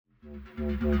Till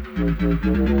you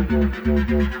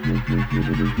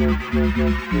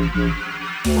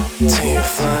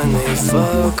find me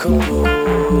fuckable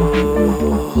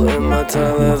in my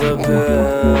time of the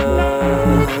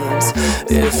pants.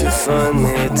 If you find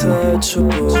me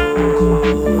touchable,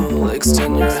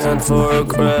 extend your hand for a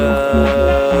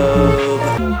grab.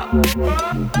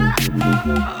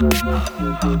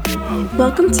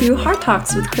 Welcome to Hard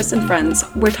Talks with Chris and Friends,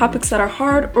 where topics that are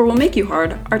hard or will make you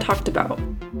hard are talked about,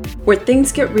 where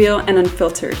things get real and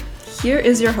unfiltered. Here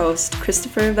is your host,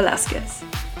 Christopher Velasquez.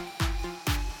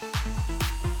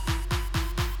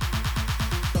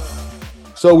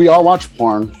 So we all watch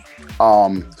porn.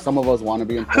 Some of us want to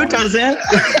be in porn. Who doesn't?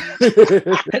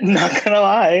 Not gonna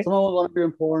lie. Some of us want to be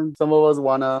in porn. Some of us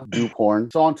want to do porn.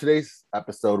 So on today's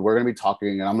episode, we're going to be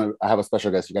talking, and I have a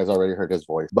special guest. You guys already heard his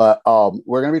voice, but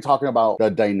we're going to be talking about the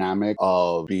dynamic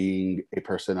of being a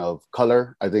person of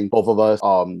color. I think both of us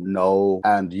know,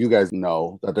 and you guys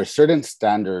know, that there's certain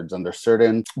standards and there's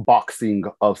certain boxing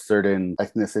of certain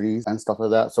ethnicities and stuff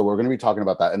like that. So we're going to be talking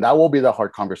about that, and that will be the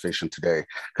hard conversation today,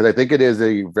 because I think it is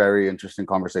a very interesting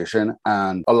conversation.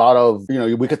 And a lot of,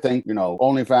 we could think,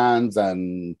 OnlyFans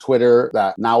and Twitter,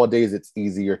 that nowadays it's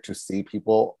easier to see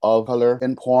people of color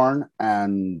in porn,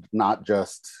 and not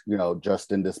just,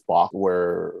 just in this box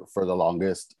where for the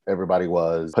longest everybody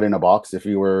was put in a box. If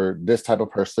you were this type of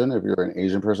person, if you're an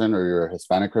Asian person or you're a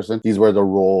Hispanic person, these were the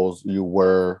roles you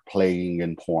were playing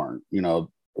in porn.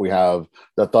 We have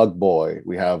the thug boy.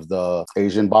 We have the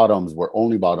Asian bottoms, were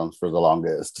only bottoms for the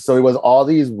longest. So it was all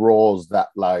these roles that,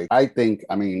 I think,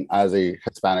 as a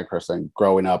Hispanic person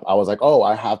growing up, I was like, oh,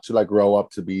 I have to grow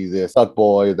up to be this thug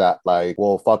boy that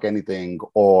will fuck anything,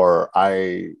 or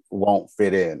I won't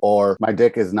fit in, or my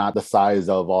dick is not the size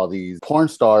of all these porn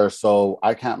stars, so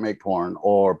I can't make porn,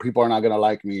 or people are not gonna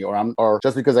like me, or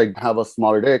just because I have a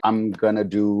smaller dick, I'm gonna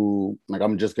do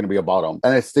I'm just gonna be a bottom.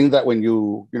 And it's things that when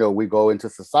we go into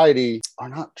society are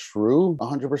not true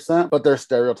 100%, but they're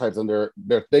stereotypes, and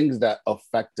they're things that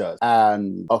affect us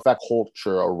and affect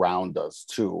culture around us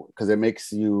too, because it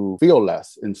makes you feel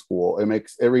less in school.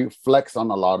 It reflects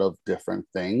on a lot of different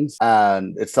things,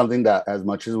 and it's something that, as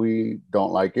much as we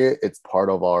don't like it, it's part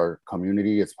of our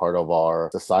community, it's part of our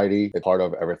society, it's part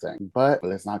of everything. But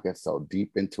let's not get so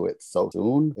deep into it so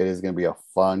soon. It is going to be a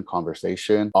fun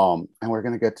conversation, and we're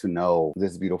going to get to know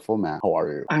this beautiful man. How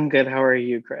are you? I'm good. How are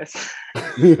you, Chris?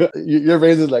 Your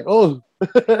face is like, oh.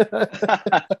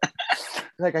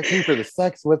 I came for the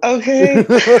sex with. Okay.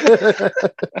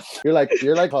 you're like,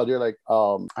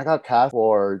 I got cast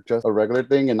for just a regular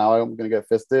thing, and now I'm gonna get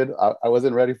fisted. I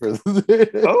wasn't ready for this.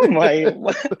 Oh my!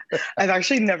 I've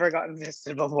actually never gotten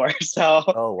fisted before, so.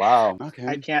 Oh wow. Okay.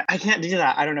 I can't do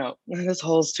that. I don't know. This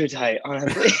hole's too tight,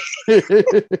 honestly.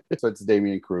 So it's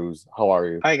Damian Cruz. How are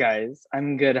you? Hi guys.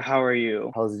 I'm good. How are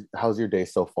you? How's your day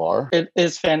so far? It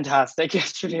is fantastic.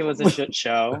 Yesterday was a shit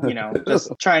show.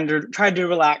 Just trying to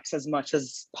relax as much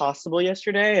as possible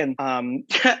yesterday, and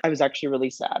I was actually really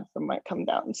sad from my come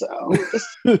down, so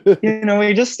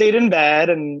we just stayed in bed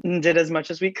and did as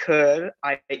much as we could,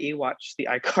 i.e. watched the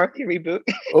iCarly reboot.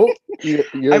 Oh,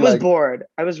 I was bored.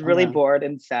 I was really bored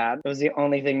and sad. It was the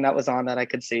only thing that was on that I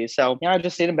could see, so I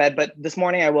just stayed in bed. But this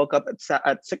morning I woke up at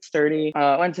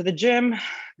 6:30, went to the gym,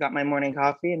 got my morning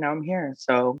coffee, and now I'm here,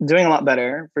 so doing a lot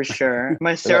better for sure.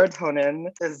 My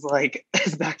serotonin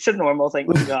is back to normal,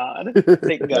 thank God.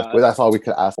 Thank God. Well, that's all we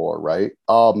could ask for, right?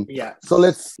 Yeah. So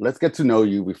let's get to know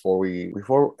you before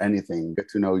anything. Get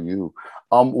to know you.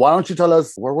 Why don't you tell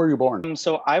us, where were you born?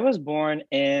 So I was born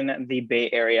in the Bay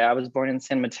Area. I was born in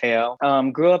San Mateo.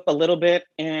 Grew up a little bit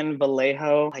in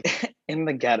Vallejo, in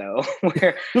the ghetto,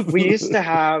 where we used to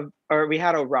have, or we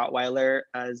had a Rottweiler.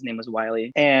 His name was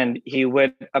Wiley, and he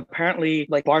would apparently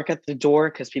bark at the door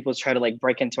because people would try to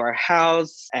break into our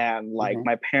house, and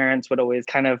my parents would always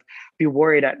kind of be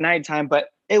worried at nighttime. But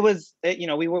we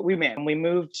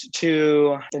moved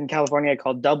to, in California,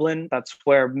 called Dublin. That's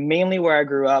mainly where I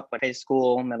grew up, high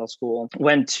school, middle school.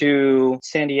 Went to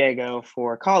San Diego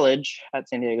for college at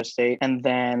San Diego State, and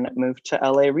then moved to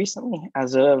LA recently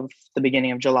as of the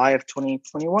beginning of July of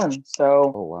 2021.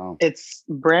 So oh, wow. It's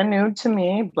brand new to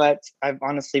me, but I've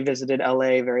honestly visited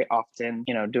LA very often,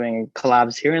 doing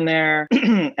collabs here and there,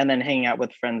 and then hanging out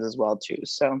with friends as well too.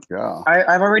 So yeah,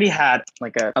 I've already had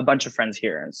a bunch of friends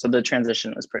here. So the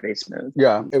transition was pretty smooth.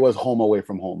 Yeah, it was home away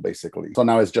from home, basically. So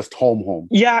now it's just home.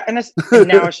 Yeah, and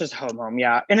now it's just home.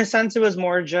 Yeah, in a sense, it was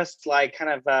more just like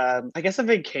kind of, I guess, a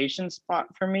vacation spot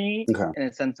for me. Okay. In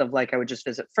a sense of like I would just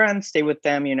visit friends, stay with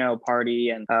them, party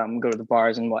and go to the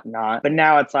bars and whatnot. But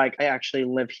now it's like I actually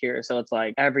live here, so it's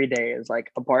like every day is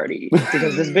like a party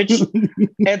because this bitch,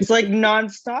 it's like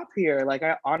nonstop here. Like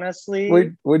I honestly,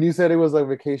 Wait, when you said it was like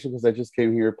vacation, because I just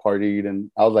came here, partied, and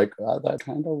I was like, that's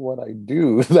kind of what I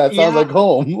do. That sounds like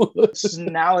home.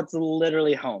 Now it's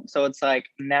literally home. So it's like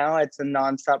now it's a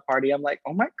nonstop party. I'm like,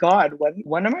 oh my God,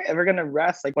 when am I ever gonna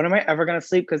rest? Like when am I ever gonna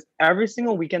sleep? Because every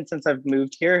single weekend since I've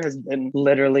moved here has been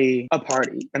literally a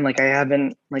party. And like I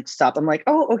haven't like stopped. I'm like,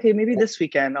 oh, okay, maybe this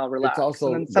weekend I'll relax.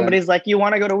 And then somebody's like, you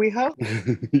want to go to WeHo?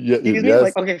 Excuse me?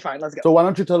 Like, okay, fine, let's go. So why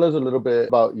don't you tell us a little bit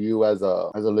about you as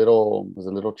a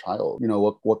little child?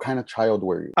 What kind of child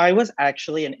were you? I was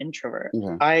actually an introvert.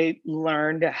 Okay. I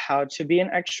learned how to be an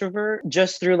extrovert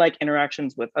just through like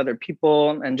interactions with other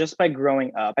people. And just by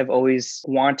growing up, I've always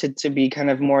wanted to be kind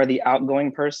of more the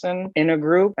outgoing person in a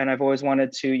group. And I've always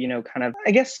wanted to, kind of,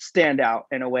 I guess, stand out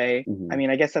in a way. Mm-hmm. I mean,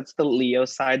 I guess that's the Leo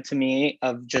side to me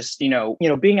of just,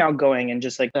 being outgoing and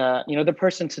just like, the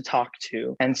person to talk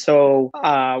to. And so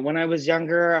when I was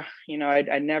younger,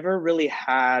 I never really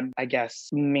had, I guess,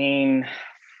 main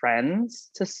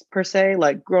friends per se.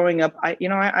 Like growing up, I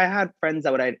had friends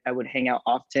that I would hang out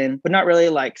often, but not really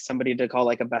like somebody to call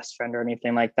like a best friend or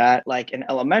anything like that. Like in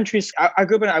elementary school,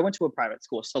 I went to a private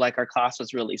school, so like our class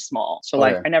was really small. So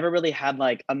like I never really had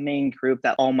like a main group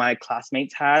that all my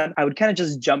classmates had. I would kind of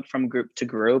just jump from group to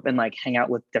group and like hang out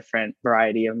with different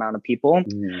variety amount of people.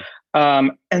 Mm.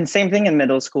 And same thing in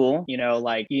middle school,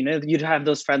 you'd have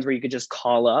those friends where you could just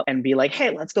call up and be like,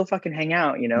 hey, let's go fucking hang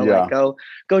out, like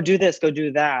go do this, go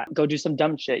do that, go do some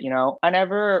dumb shit, I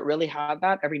never really had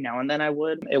that. Every now and then I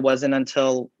would. It wasn't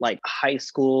until like high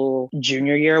school,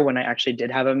 junior year when I actually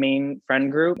did have a main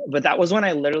friend group. But that was when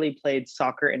I literally played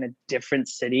soccer in a different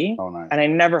city. Oh, nice. And I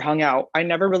never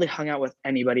really hung out with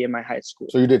anybody in my high school.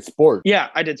 So you did sports? Yeah,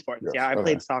 I did sports. Yes. Yeah, I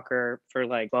played soccer for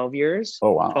like 12 years.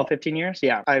 Oh, wow. 12, 15 years.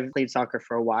 Yeah, I've played soccer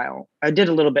for a while. I did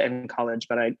a little bit in college,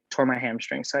 but I tore my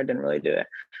hamstring, so I didn't really do it.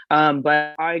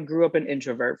 But I grew up an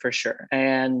introvert for sure.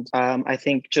 And I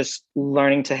think just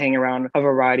learning to hang around a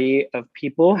variety of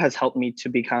people has helped me to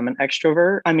become an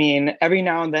extrovert. I mean, every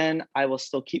now and then I will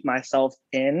still keep myself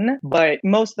in, but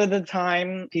most of the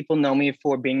time people know me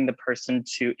for being the person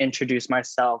to introduce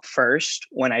myself first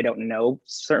when I don't know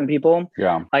certain people.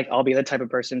 Yeah. Like I'll be the type of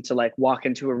person to like walk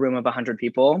into a room of 100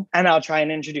 people and I'll try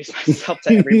and introduce myself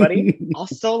to everybody. I'll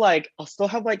still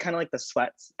have like kind of like the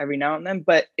sweats every now and then,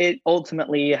 but it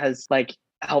ultimately has like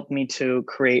helped me to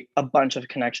create a bunch of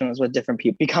connections with different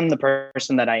people, become the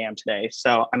person that I am today.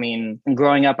 So, I mean,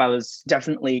 growing up, I was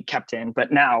definitely kept in,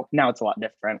 but now it's a lot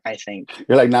different, I think.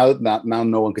 You're like, now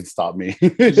no one can stop me.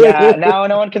 Yeah, now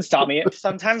no one can stop me.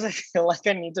 Sometimes I feel like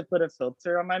I need to put a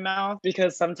filter on my mouth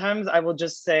because sometimes I will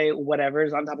just say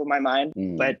whatever's on top of my mind,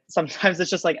 but sometimes it's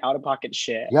just like out of pocket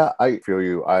shit. Yeah, I feel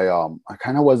you. I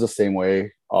kind of was the same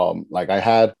way. Like I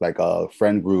had like a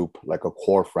friend group, like a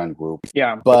core friend group.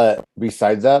 Yeah. But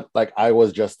besides that, like I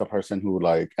was just the person who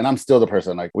like, and I'm still the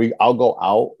person like I'll go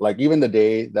out. Like even the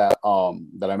day that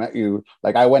I met you,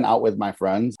 like I went out with my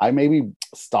friends. I maybe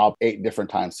stopped 8 different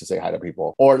times to say hi to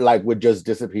people, or like would just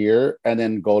disappear and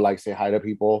then go like say hi to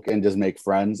people and just make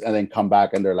friends and then come back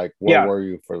and they're like, where were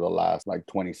you for the last like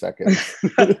 20 seconds?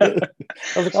 I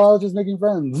was like, oh, I was just making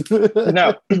friends.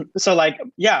 No. So like,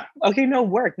 yeah. Okay, no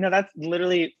work. No, that's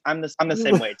literally I'm the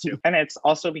same way too. And it's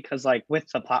also because like with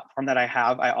the platform that I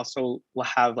have, I also will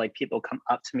have like people come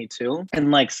up to me too and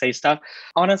like say stuff.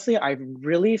 Honestly, I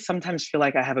really sometimes feel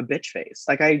like I have a bitch face.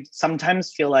 Like I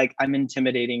sometimes feel like I'm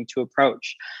intimidating to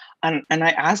approach. And I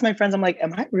ask my friends, I'm like,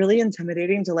 am I really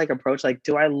intimidating to like approach? Like,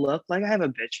 do I look like I have a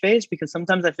bitch face? Because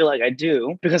sometimes I feel like I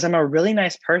do because I'm a really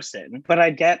nice person, but I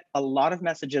get a lot of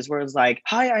messages where it's like,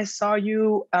 hi, I saw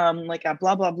you like at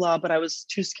blah, blah, blah, but I was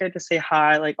too scared to say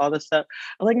hi, like all this stuff.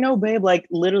 I'm like, no, babe, like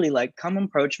literally like come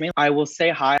approach me. I will say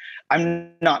hi.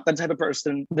 I'm not the type of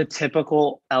person, the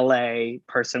typical LA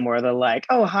person where they're like,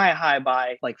 oh, hi,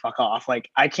 bye, like fuck off. Like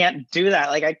I can't do that.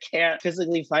 Like I can't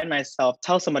physically find myself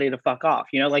tell somebody to fuck off,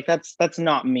 like that's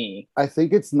not me. I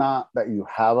think it's not that you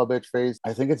have a bitch face.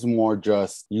 I think it's more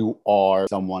just you are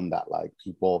someone that like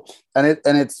people, and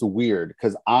it's weird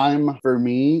because for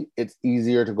me, it's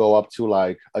easier to go up to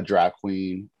like a drag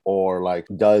queen or like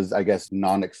does, I guess,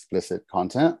 non-explicit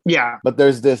content. Yeah. But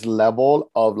there's this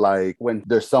level of like when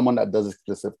there's someone that does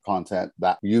explicit content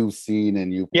that you've seen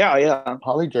and you Yeah.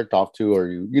 probably jerked off to, or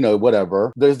you know,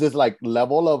 whatever. There's this like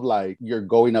level of like you're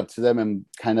going up to them and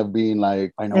kind of being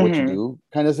like, I know what you do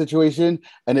kind of situation.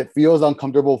 And it feels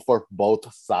uncomfortable for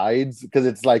both sides because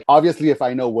it's like, obviously, if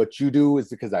I know what you do, it's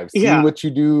because I've seen what you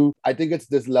do. I think it's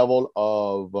this level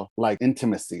of like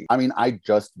intimacy. I mean, I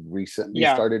just recently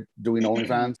started doing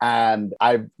OnlyFans, and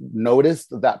I've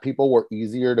noticed that people were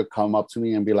easier to come up to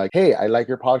me and be like, hey, I like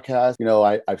your podcast. You know,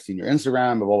 I've seen your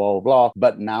Instagram, blah, blah, blah, blah.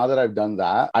 But now that I've done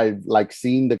that, I've like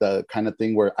seen the kind of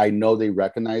thing where I know they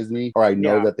recognize me, or I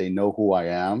know that they know who I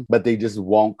am, but they just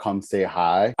won't come say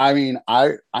hi. I mean,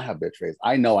 I have bitch face.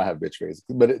 I know I have bitch face,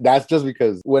 but that's just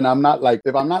because when I'm not like,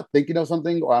 if I'm not thinking of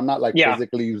something or I'm not like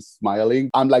physically smiling,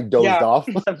 I'm like dozed off.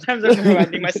 Sometimes I'm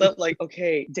reminding myself like,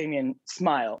 okay, Damien,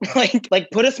 smile. like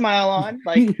put a smile on,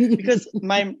 like, because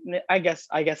I guess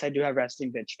I do have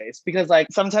resting bitch face, because like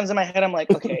sometimes in my head I'm like,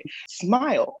 okay,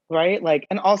 smile, right? Like,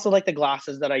 and also like the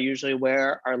glasses that I usually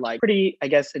wear are like pretty, I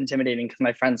guess, intimidating because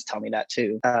my friends tell me that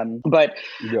too. But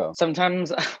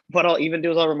sometimes what I'll even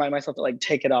do is I'll remind myself to like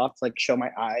take it off, like show my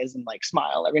eyes and like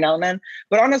smile every now and then.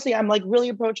 But honestly, I'm like really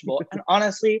approachable. And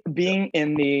honestly, being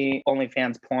in the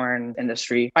OnlyFans porn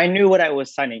industry, I knew what I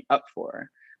was signing up for.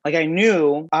 Like, I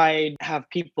knew I'd have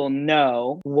people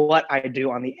know what I do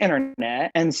on the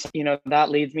internet. And so, you know, that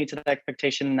leads me to the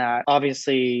expectation that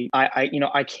obviously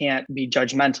I can't be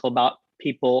judgmental about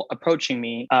people approaching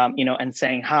me, you know, and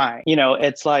saying hi. You know,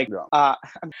 it's like,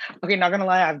 okay, not gonna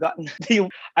lie, I've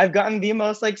gotten the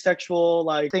most like sexual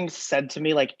like things said to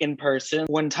me like in person.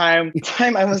 One time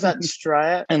I was at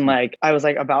Strut and like I was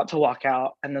like about to walk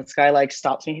out, and this guy like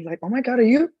stops me. He's like, "Oh my god, are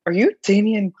you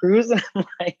Damien Cruz?" And I'm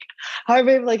like, "Hi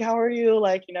babe, like how are you?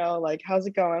 Like, you know, like how's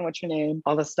it going? What's your name?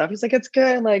 All this stuff." He's like, "It's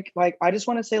good. Like I just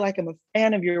want to say like I'm a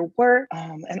fan of your work.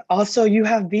 And also you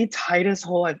have the tightest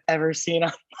hole I've ever seen."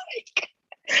 I'm like,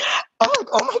 oh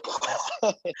my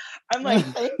god. I'm like,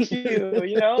 thank you,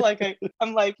 you know, like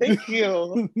I'm like, thank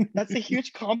you, that's a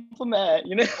huge compliment,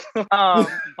 you know.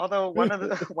 Although one of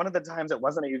the times it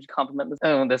wasn't a huge compliment.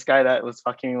 This guy that was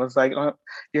fucking was like,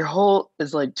 your hole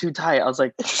is like too tight. I was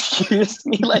like, excuse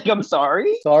me, like I'm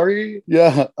sorry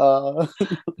Yeah.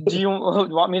 Do you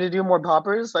want me to do more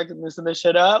poppers so I can loosen this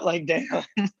shit up? Like, damn.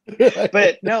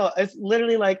 But no, it's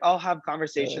literally like I'll have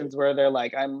conversations where they're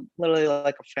like, I'm literally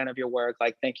like a fan of your work,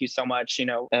 like thank you so much, you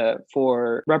know,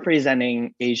 for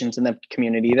representing Asians in the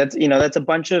community. That's, you know, that's a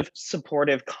bunch of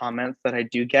supportive comments that I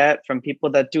do get from people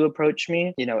that do approach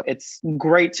me. You know, it's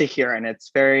great to hear, and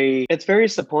it's very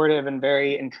supportive and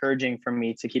very encouraging for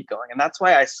me to keep going. And that's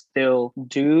why I still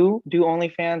do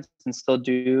OnlyFans and still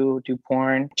do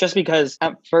porn, just because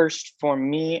at first for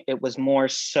me it was more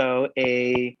so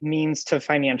a means to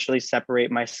financially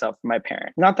separate myself from my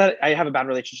parents. Not that I have a bad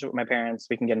relationship with my parents,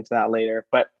 we can get into that later,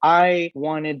 but I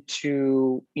wanted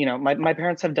to, you know, my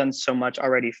parents have done so much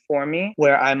already for me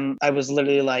where I was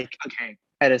literally like, okay,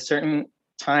 at a certain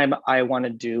time I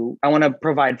want to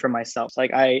provide for myself.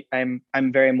 Like I'm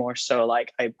very more so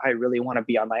like I really want to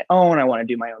be on my own. I want to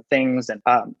do my own things and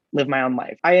live my own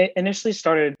life. I initially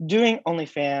started doing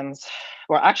OnlyFans,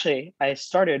 or actually I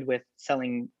started with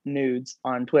selling nudes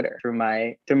on Twitter through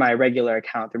my regular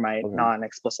account, through my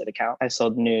non-explicit account. I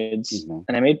sold nudes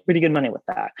and I made pretty good money with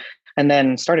that. And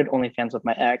then started OnlyFans with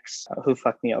my ex, who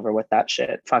fucked me over with that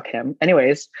shit. Fuck him.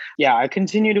 Anyways, yeah, I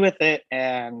continued with it.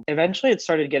 And eventually it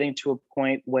started getting to a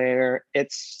point where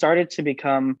it started to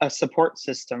become a support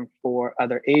system for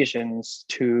other Asians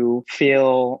to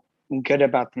feel good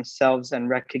about themselves and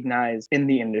recognized in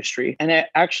the industry. And it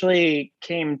actually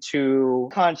came to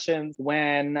conscience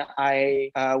when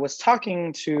I was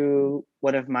talking to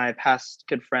one of my past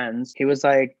good friends. He was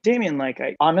like, Damien, like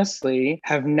I honestly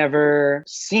have never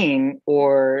seen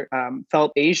or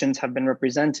felt Asians have been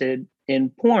represented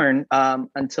in porn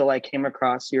until I came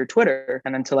across your Twitter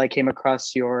and until I came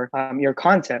across your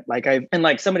content.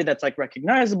 Like somebody that's like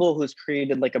recognizable, who's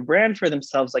created like a brand for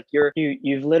themselves. Like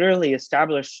you've literally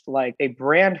established like a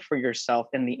brand for yourself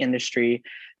in the industry,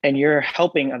 and you're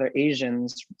helping other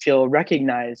Asians feel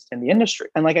recognized in the industry.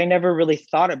 And like I never really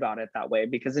thought about it that way,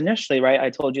 because initially, right,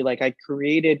 I told you like I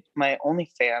created my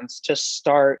OnlyFans to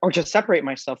start or to separate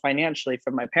myself financially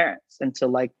from my parents and to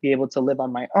like be able to live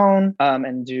on my own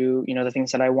and do, you know, the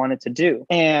things that I wanted to do.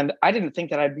 And I didn't think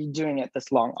that I'd be doing it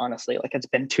this long, honestly. Like it's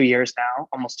been 2 years now,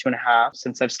 almost 2.5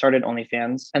 since I've started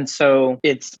OnlyFans. And so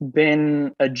it's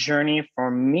been a journey for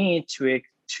me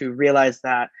to realize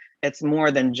that it's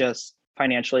more than just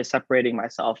financially separating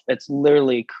myself. It's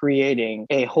literally creating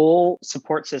a whole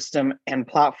support system and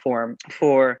platform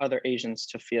for other Asians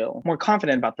to feel more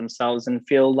confident about themselves and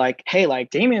feel like, hey, like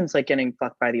Damien's like getting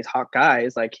fucked by these hot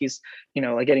guys. Like he's,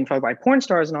 like getting fucked by porn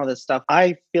stars and all this stuff.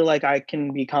 I feel like I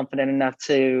can be confident enough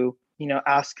to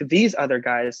ask these other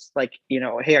guys, like,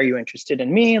 hey, are you interested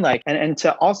in me? Like, and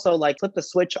to also like flip the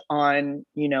switch on,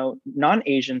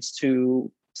 non-Asians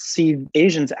to see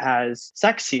Asians as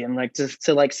sexy and like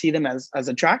to like see them as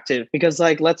attractive, because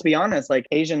like, let's be honest, like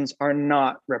Asians are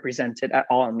not represented at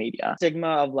all in media. Stigma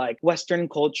of like Western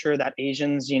culture that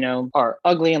Asians are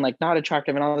ugly and like not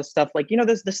attractive and all this stuff, like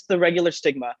this is the regular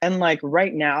stigma. And like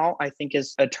right now I think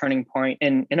is a turning point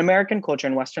in American culture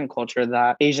and Western culture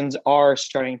that Asians are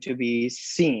starting to be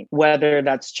seen, whether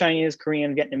that's Chinese,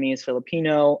 Korean, Vietnamese,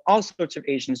 Filipino, all sorts of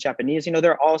Asians, Japanese,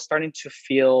 they're all starting to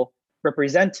feel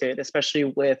represented, especially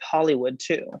with Hollywood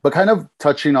too. But kind of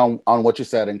touching on what you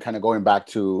said and kind of going back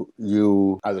to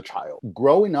you as a child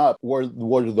growing up, were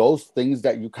those things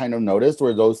that you kind of noticed,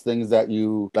 were those things that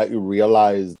you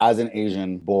realized as an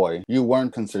Asian boy you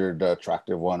weren't considered the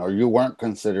attractive one, or you weren't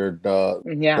considered the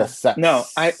sex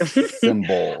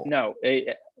symbol? No,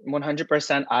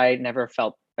 100%. I never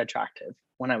felt attractive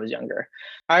when I was younger.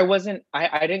 I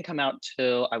didn't come out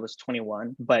till I was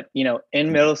 21, but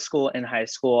in middle school and high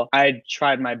school, I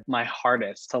tried my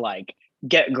hardest to like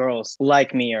get girls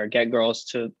like me or get girls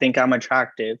to think I'm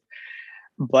attractive,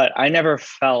 but I never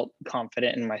felt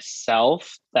confident in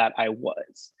myself that I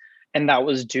was. And that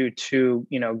was due to,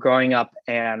 growing up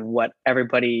and what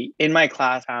everybody in my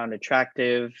class found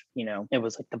attractive. It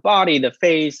was like the body, the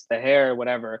face, the hair,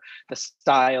 whatever, the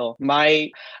style.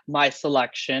 My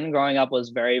selection growing up was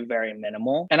very, very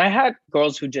minimal. And I had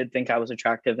girls who did think I was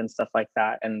attractive and stuff like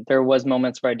that. And there was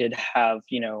moments where I did have,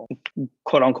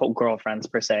 quote unquote girlfriends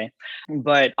per se.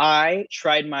 But I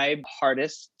tried my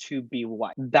hardest to be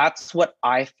white. That's what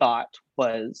I thought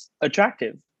was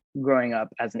attractive growing up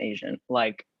as an Asian.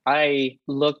 Like, I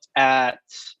looked at,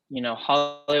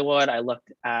 Hollywood. I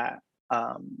looked at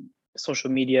social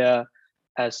media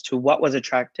as to what was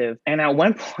attractive. And at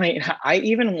one point, I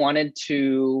even wanted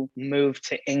to move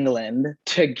to England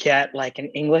to get like an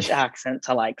English accent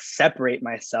to like separate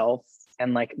myself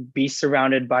and like be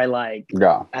surrounded by like,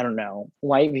 I don't know,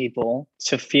 white people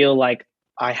to feel like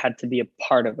I had to be a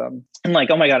part of them. And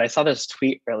like, oh my God, I saw this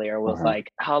tweet earlier with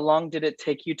like, how long did it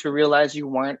take you to realize you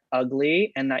weren't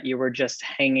ugly and that you were just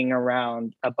hanging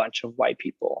around a bunch of white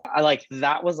people?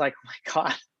 That was like, oh my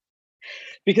God,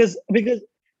 because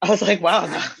I was like, wow,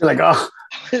 you're like, oh,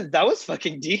 that was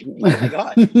fucking deep. Oh my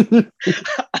God.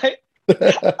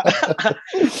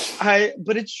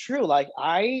 But it's true. Like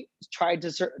I tried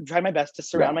my best to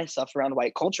surround myself around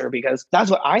white culture because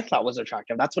that's what I thought was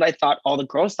attractive. That's what I thought all the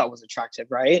girls thought was attractive,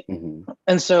 right?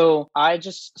 And so I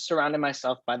just surrounded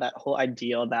myself by that whole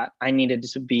ideal that I needed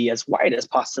to be as white as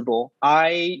possible.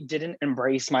 I didn't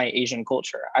embrace my Asian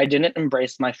culture. I didn't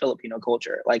embrace my Filipino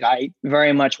culture. Like I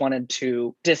very much wanted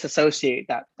to disassociate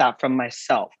that from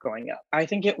myself growing up. I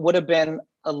think it would have been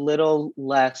a little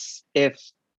less if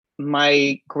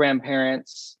my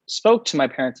grandparents spoke to my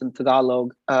parents in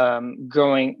Tagalog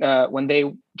when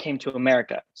they came to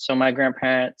America. So my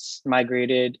grandparents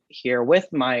migrated here with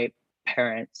my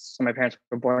parents. So my parents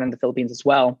were born in the Philippines as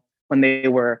well when they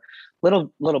were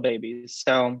little babies.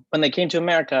 So when they came to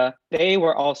America, they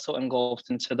were also engulfed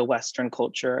into the Western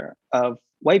culture of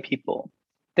white people.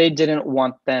 They didn't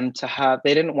want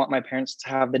my parents to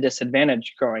have the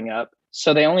disadvantage growing up.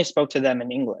 So they only spoke to them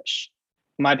in English.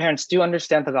 My parents do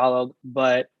understand Tagalog,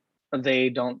 but they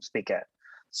don't speak it.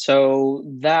 So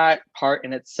that part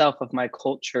in itself of my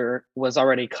culture was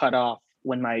already cut off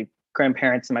when my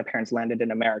grandparents and my parents landed in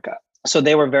America. So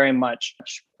they were very much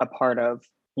a part of,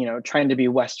 trying to be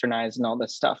westernized and all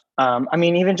this stuff. I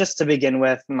mean, even just to begin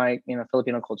with, my,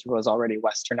 Filipino culture was already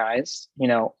westernized.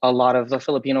 A lot of the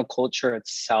Filipino culture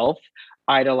itself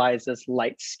idolizes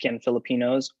light-skinned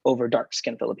Filipinos over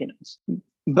dark-skinned Filipinos.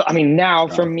 But I mean, now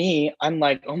for me, I'm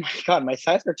like, oh my God, my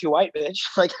sides are too white, bitch.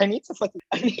 Like, let me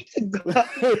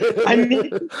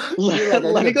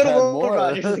go to Will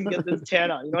Rogers and get this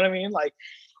tan on. You know what I mean? Like,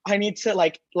 I need to I'm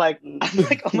like,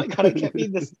 oh my God, I can't be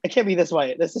this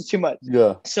white. This is too much.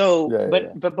 Yeah. So,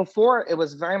 but before it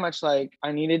was very much like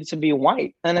I needed to be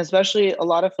white. And especially a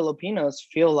lot of Filipinos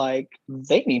feel like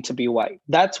they need to be white.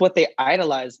 That's what they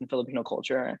idolize in Filipino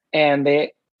culture. And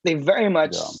they very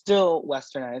much still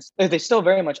westernized. They still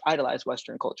very much idolize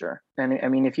Western culture. And I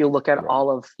mean, if you look at all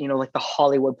of, like the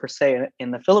Hollywood per se in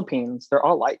the Philippines, they're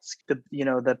all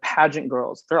the pageant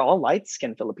girls, they're all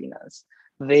light-skinned Filipinas.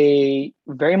 They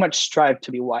very much strive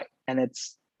to be white. And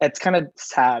it's kind of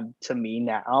sad to me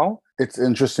now It's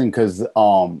interesting because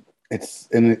it's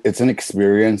an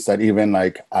experience that even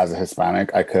like as a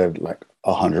Hispanic, I could like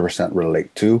 100%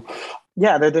 relate to.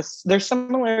 Yeah, they're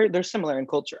similar. They're similar in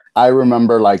culture. I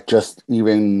remember like just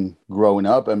even growing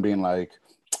up and being like,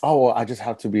 oh, well, I just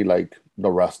have to be like the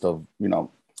rest of,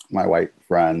 my white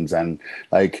friends. And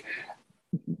like,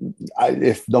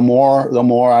 if the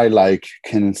more I like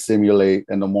can simulate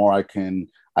and the more I can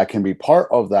be part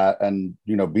of that and,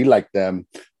 be like them,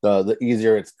 the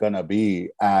easier it's gonna be.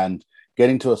 And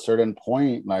getting to a certain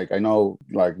point, like I know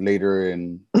like later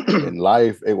in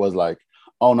life, it was like,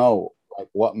 oh no, like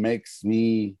what makes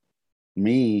me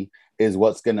is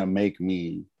what's gonna make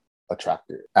me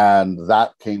attractive, and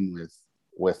that came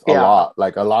with a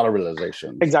lot of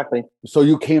realization. Exactly. So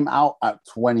you came out at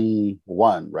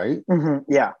 21, right?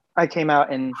 Yeah, I came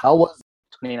out in How was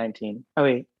 2019. Oh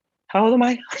wait, how old am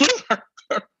I?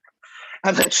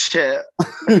 I'm like shit.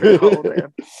 How old I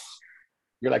am.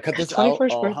 You're like, cut this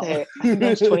 21st out. birthday. I think that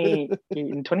was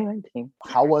 2019.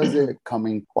 How was it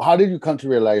coming? How did you come to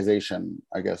realization?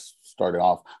 I guess starting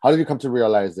off, how did you come to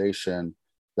realization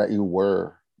that you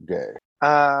were gay?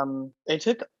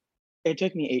 It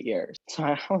took me 8 years. So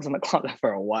I was in the closet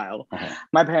for a while. Uh-huh.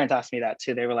 My parents asked me that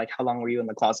too. They were like, how long were you in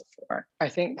the closet for? I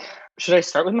think, should I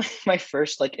start with my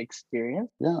first like experience?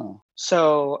 Yeah.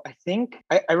 So I think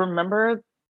I remember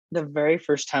the very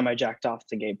first time I jacked off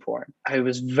to gay porn. I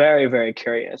was very, very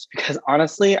curious because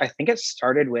honestly, I think it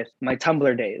started with my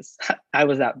Tumblr days. I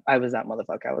was that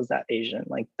motherfucker. I was that Asian,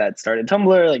 like that started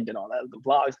Tumblr, like did all that, the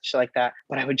vlogs and shit like that.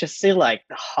 But I would just see like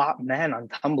the hot men on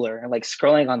Tumblr and like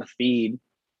scrolling on the feed.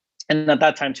 And at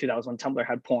that time too, that was when Tumblr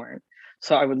had porn.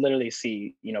 So I would literally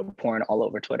see, porn all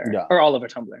over Twitter or all over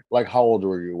Tumblr. Like how old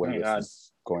were you when this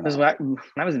was going on? When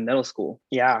I was in middle school.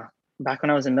 Yeah. Back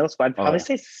when I was in middle school, I'd probably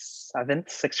say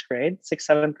sixth grade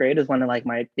seventh grade is when like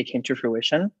it came to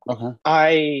fruition. Okay.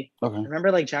 I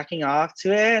remember like jacking off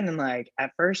to it, and then like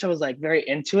at first I was like very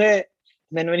into it.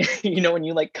 And then when when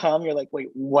you like come, you're like, wait,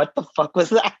 what the fuck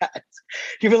was that?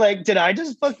 You were like, did I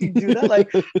just fucking do that?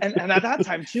 Like, and at that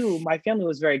time too, my family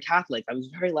was very Catholic. I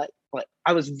was very like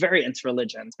I was very into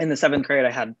religion. In the seventh grade,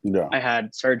 I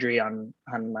had surgery on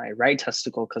my right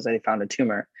testicle because they found a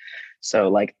tumor. So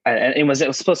like, it was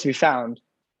supposed to be found,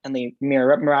 and they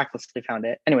miraculously found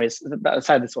it. Anyways,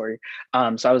 aside the story.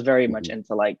 So I was very much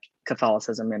into like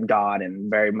Catholicism and God and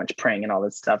very much praying and all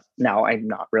this stuff. Now I'm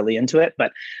not really into it,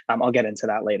 but I'll get into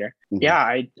that later. Mm-hmm.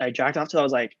 Yeah, I jacked off till I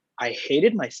was like, I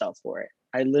hated myself for it.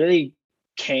 I literally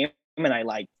came and I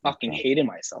like fucking hated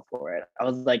myself for it. I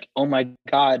was like, oh my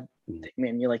God,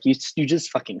 man, you're like, you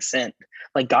just fucking sinned.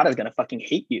 Like God is gonna fucking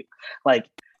hate you. Like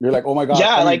you're like, oh my God.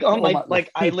 Yeah,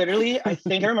 I literally, I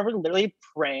think I remember literally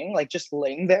praying, like just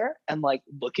laying there and like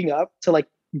looking up to like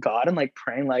God and like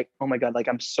praying, like, oh my God, like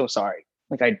I'm so sorry.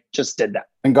 Like I just did that.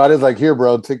 And God is like, here,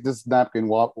 bro, take this napkin.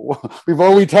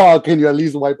 Before we talk, can you at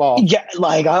least wipe off? Yeah,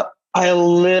 like I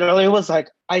literally was like,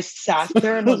 I sat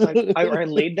there and was like, I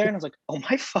laid there and I was like, oh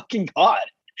my fucking God.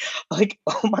 Like,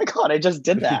 oh my God, I just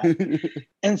did that.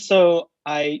 And so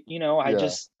I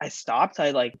stopped.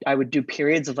 I would do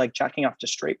periods of like jacking off to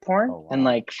straight porn and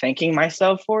like thanking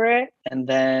myself for it. And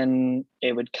then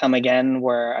it would come again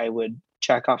where I would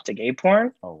jack off to gay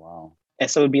porn. Oh, wow. And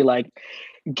so it would be like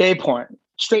gay porn,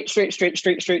 straight, gay, straight,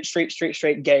 gay,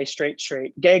 straight,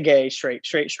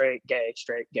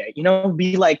 gay,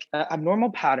 be like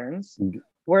abnormal patterns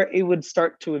where it would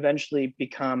start to eventually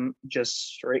become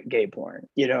just straight gay porn,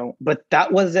 but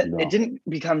that wasn't, it didn't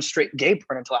become straight gay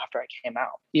porn until after I came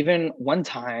out. Even one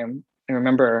time, I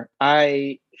remember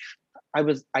I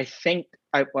thank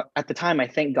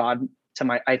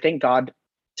God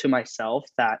to myself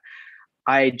that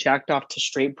I jacked off to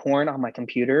straight porn on my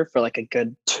computer for like a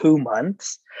good 2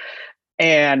 months.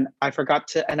 And I forgot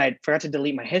to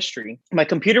delete my history. My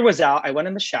computer was out. I went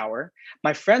in the shower.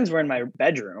 My friends were in my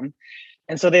bedroom.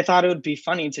 And so they thought it would be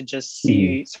funny to just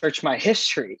search my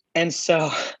history. And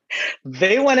so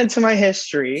they went into my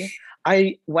history.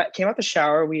 I came out the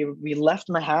shower. We left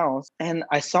my house and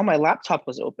I saw my laptop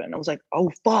was open. I was like,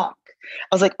 oh, fuck.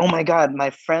 I was like, oh my God, my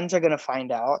friends are going to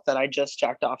find out that I just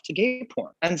jacked off to gay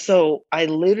porn. And so I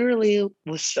literally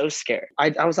was so scared.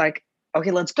 I was like,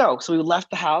 okay, let's go. So we left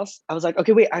the house. I was like,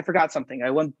 okay, wait, I forgot something. I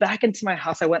went back into my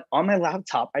house. I went on my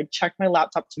laptop. I checked my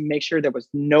laptop to make sure there was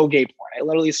no gay porn. I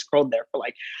literally scrolled there for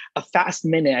like a fast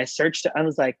minute. I searched it. I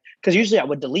was like, because usually I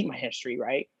would delete my history,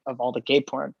 right, of all the gay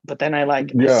porn. But then I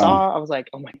was like,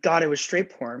 oh my God, it was straight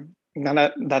porn.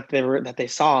 That they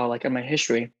saw like in my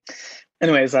history.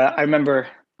 Anyways, I remember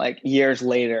like years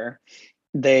later,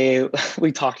 they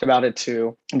we talked about it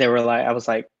too. They were like, I was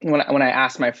like, when I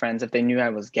asked my friends if they knew I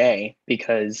was gay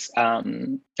because of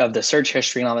the search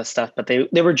history and all this stuff, but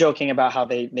they were joking about how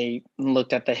they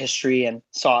looked at the history and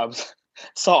saw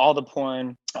all the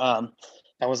porn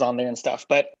that was on there and stuff.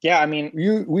 But yeah, I mean,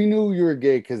 we knew you were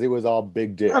gay because it was all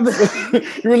big dicks.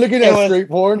 it You were looking at was- straight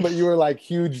porn, but you were like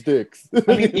huge dicks.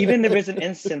 I mean, even there was an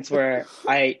instance where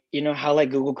you know how like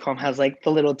Google Chrome has like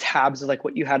the little tabs of like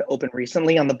what you had open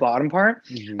recently on the bottom part.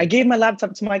 Mhm. I gave my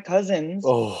laptop to my cousins.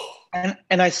 Oh,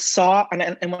 And I saw,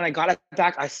 and when I got it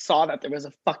back, I saw that there was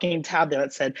a fucking tab there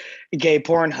that said gay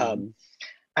Pornhub. Mhm.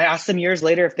 I asked them years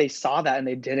later if they saw that and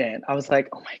they didn't. I was like,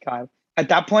 oh my God. At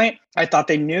that point, I thought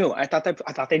they knew. I thought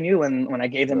they knew when I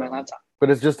gave them my laptop. but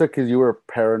it's just because you were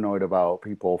paranoid about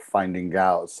people finding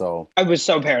out. So I was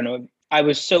so paranoid.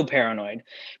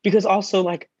 Because also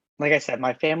like I said,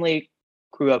 my family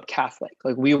grew up Catholic.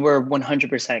 Like we were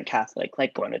 100% Catholic,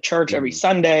 like going to church every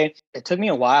Sunday. It took me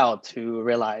a while to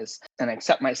realize and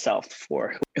accept myself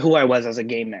for who I was as a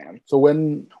gay man. So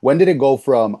when did it go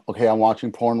from, okay, I'm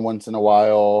watching porn once in a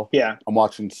while, Yeah. I'm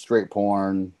watching straight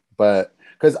porn, but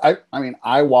because I mean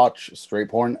I watch straight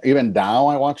porn, even now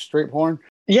I watch straight porn.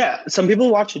 Yeah, some people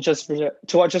watch it just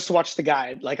to watch the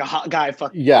guy, like a hot guy.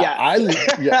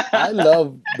 I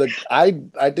love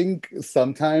I think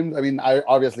sometimes, I mean, I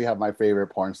obviously have my favorite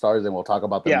porn stars and we'll talk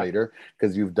about them later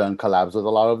because you've done collabs with a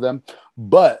lot of them,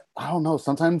 but I don't know,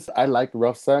 sometimes I like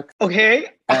rough sex. Okay.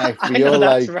 And I feel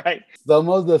like some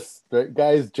of the straight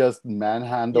guys just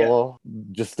manhandle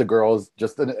just the girls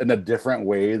just in a different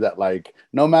way that, like,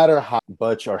 no matter how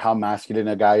butch or how masculine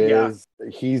a guy is,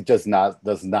 he's just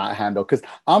does not handle. Because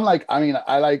I'm like, I mean,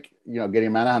 I like, you know,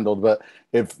 getting manhandled, but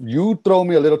if you throw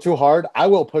me a little too hard, I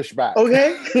will push back.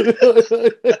 Okay.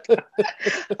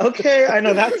 Okay, I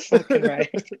know that's fucking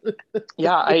right.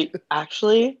 Yeah,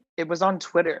 it was on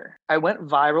Twitter. I went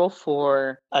viral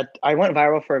for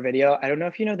a video. I don't know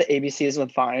if you know the ABCs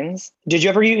with Vines. Did you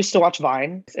ever used to watch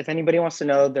Vine? If anybody wants to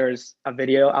know, there's a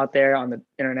video out there on the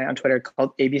internet on Twitter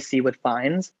called ABC with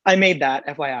Vines. I made that,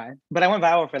 FYI. But I went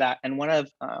viral for that, and one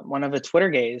of the Twitter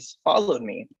gays followed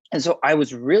me, and so I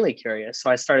was really curious.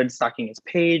 So I started stalking his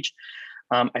page.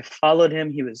 I followed him.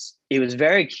 He was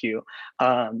very cute,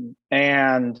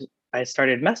 and I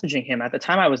started messaging him. At the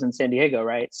time, I was in San Diego,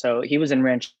 right? So he was in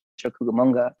Rancho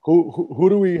Cucamonga. Who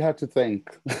do we have to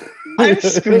thank? I'm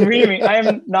screaming. I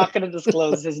am not going to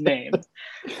disclose his name.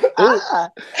 I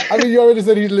mean, you already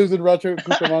said he lives in Rancho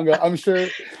Cucamonga. I'm sure.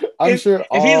 If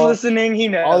he's listening, he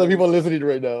knows. All the people listening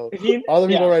right now. All the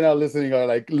people right now listening are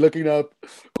like looking up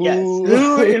who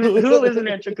lives in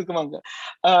Rancho Cucamonga.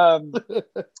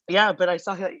 Yeah, but I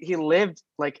saw he lived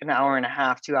like an hour and a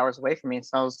half, 2 hours away from me,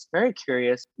 so I was very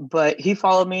curious. But he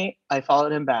followed me. I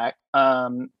followed him back.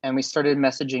 And we started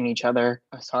messaging each other.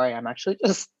 Sorry, I'm actually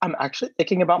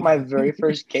thinking about my very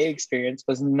first gay experience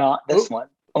was not this one.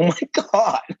 Oh my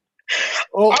God.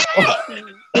 Oh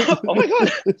my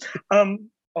God.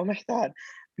 Oh my God.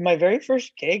 My very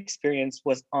first gay experience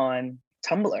was on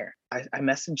Tumblr. I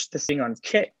messaged this thing on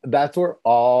Kik. That's where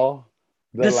all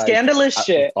the scandalous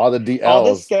shit. All the DLs. All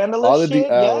the scandalous shit.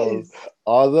 DLs. Yes.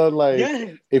 All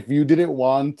the if you didn't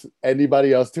want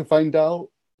anybody else to find out,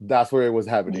 that's where it was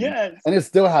happening. Yes. And it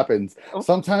still happens.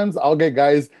 Sometimes I'll get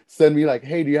guys send me like,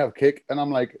 hey, do you have Kik? And I'm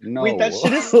like, no. Wait, that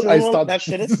shit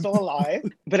is still alive.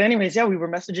 But anyways, yeah, we were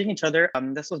messaging each other.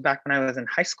 This was back when I was in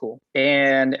high school.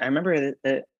 And I remember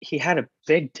that he had a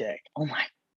big dick. Oh my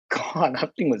God,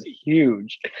 that thing was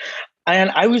huge.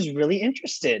 And I was really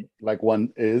interested. Like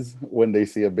one is when they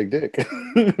see a big dick.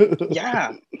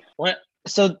 Yeah.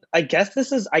 So I guess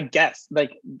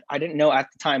like I didn't know at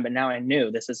the time, but now I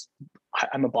knew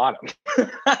I'm a bottom.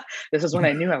 This is when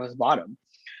I knew I was bottom,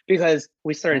 because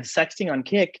we started sexting on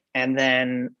Kik, and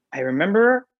then I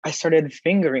remember I started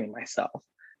fingering myself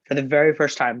for the very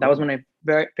first time. That was when I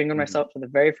fingered myself for the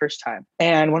very first time.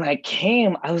 And when I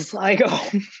came, I was like,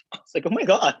 oh my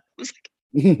God.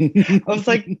 I was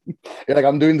like, you're like,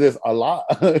 I'm doing this a lot.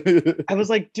 I was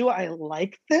like, do I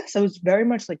like this? I was very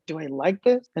much like, do I like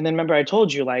this? And then remember I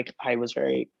told you, like, I was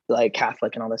very like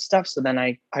Catholic and all this stuff. So then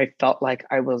I felt like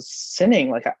I was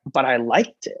sinning, but I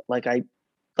liked it.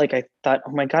 I thought,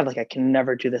 oh my God, like I can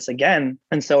never do this again.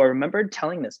 And so I remembered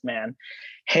telling this man,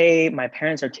 hey, my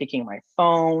parents are taking my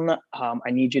phone. I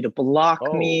need you to block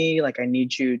me. Like I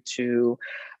need you to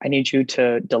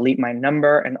delete my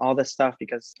number and all this stuff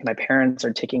because my parents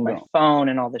are taking my phone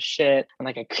and all this shit. And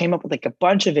like I came up with like a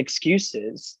bunch of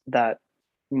excuses that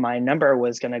my number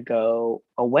was going to go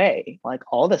away, like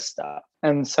all this stuff.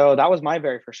 And so that was my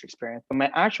very first experience. But my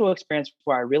actual experience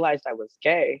where I realized I was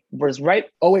gay was right.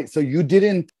 Oh wait, so you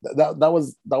didn't that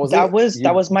was that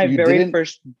was my very didn't...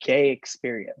 first gay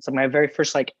experience. So my very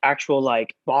first like actual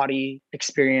like body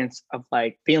experience of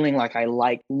like feeling like I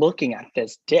like looking at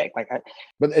this dick. Like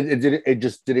but it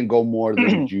just didn't go more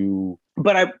than you.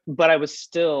 But I was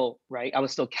still right. I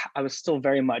was still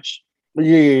very much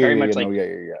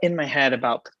in my head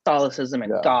about Catholicism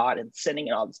and God and sinning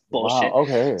and all this bullshit. Wow,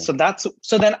 okay. So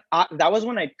then that was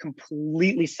when I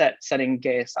completely setting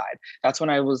gay aside. That's when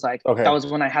I was like, that was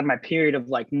when I had my period of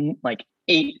like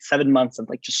 8-7 months of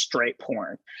like just straight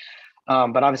porn.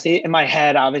 But obviously in my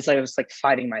head, obviously I was like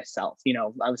fighting myself, you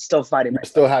know, I was still fighting myself.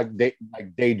 Still had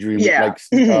daydream,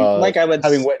 like I would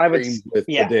having wet dreams with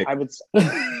the dick. I would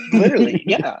literally,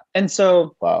 yeah. And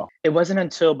so wow, it wasn't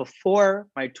until before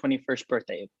my 21st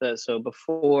birthday. So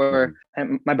before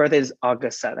my birthday is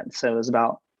August 7th. So it was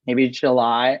about maybe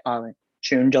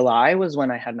June, July was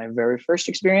when I had my very first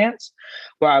experience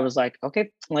where I was like, okay,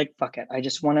 like, fuck it. I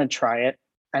just want to try it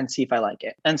and see if I like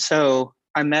it. And so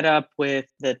I met up with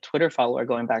the Twitter follower,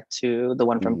 going back to the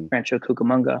one from Rancho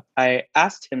Cucamonga. I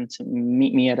asked him to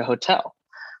meet me at a hotel.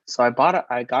 So I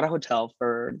got a hotel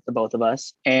for the both of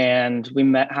us, and we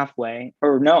met halfway.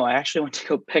 Or no, I actually went to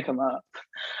go pick him up.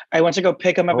 I went to go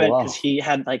pick him up because he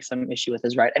had like some issue with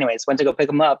his ride. Anyways, went to go pick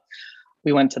him up.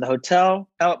 We went to the hotel,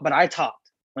 but I topped.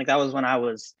 Like that was when that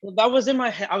was in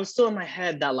my head. I was still in my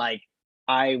head that like,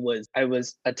 I was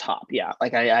a top. Yeah.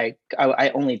 Like I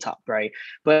only topped. Right.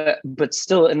 But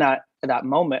still in that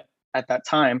moment at that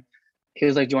time, he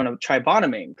was like, do you want to try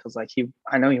bottoming? Cause like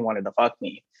I know he wanted to fuck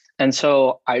me. And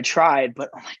so I tried, but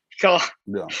oh my God.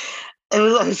 Yeah. I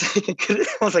was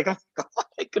like, oh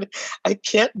my God, I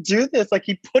can't do this. Like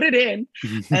he put it in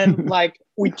and like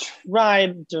we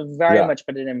tried to very much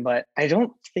put it in, but I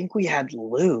don't think we had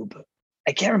lube.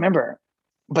 I can't remember.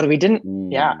 But we didn't,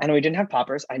 and we didn't have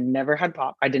poppers. I never had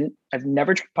I've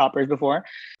never tried poppers before.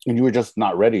 And you were just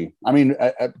not ready. I mean,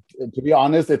 to be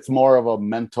honest, it's more of a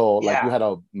mental, like you had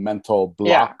a mental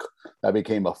block that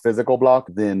became a physical block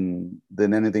than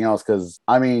anything else. Because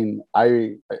I mean,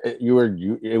 it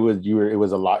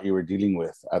was a lot you were dealing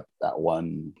with at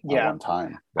one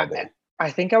time. I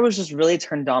think I was just really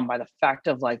turned on by the fact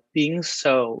of like being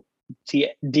so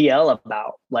DL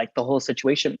about like the whole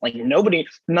situation. Like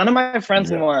none of my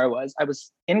friends knew where I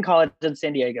was in college in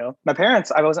San Diego.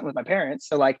 I wasn't with my parents.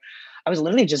 So like I was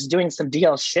literally just doing some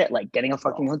DL shit, like getting a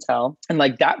fucking hotel. And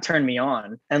like that turned me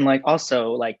on. And like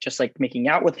also like just like making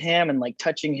out with him and like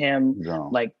touching him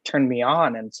like turned me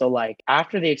on. And so like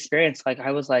after the experience, like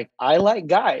I was like, I like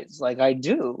guys, like I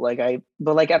do.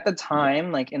 But like at the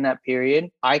time, like in that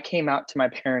period, I came out to my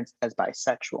parents as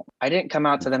bisexual. I didn't come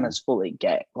out to them as fully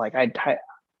gay. Like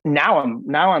now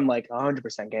I'm like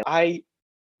 100% gay. I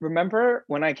remember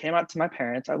when I came out to my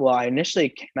parents, I initially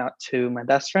came out to my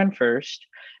best friend first,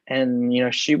 and you know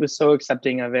she was so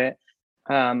accepting of it.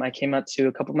 I came out to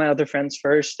a couple of my other friends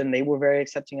first, and they were very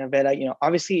accepting of it.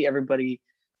 Obviously everybody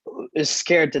is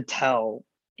scared to tell,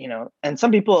 and some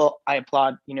people I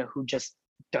applaud, who just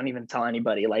don't even tell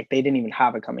anybody. Like they didn't even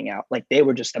have a coming out. Like they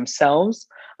were just themselves,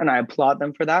 and I applaud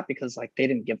them for that because like they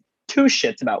didn't give two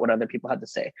shits about what other people had to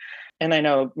say. And I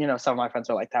know, some of my friends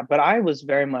are like that, but I was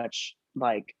very much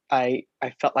like I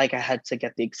felt like I had to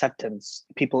get the acceptance,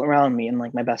 people around me and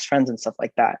like my best friends and stuff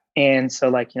like that. And so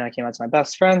like, I came out to my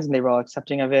best friends and they were all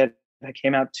accepting of it. I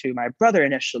came out to my brother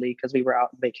initially because we were out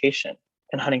on vacation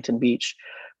in Huntington Beach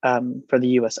for the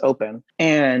US Open.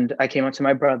 And I came out to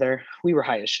my brother. We were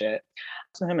high as shit.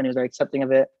 So him, and he was very accepting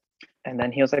of it. And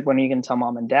then he was like, when are you going to tell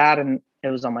mom and dad? And it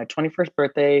was on my 21st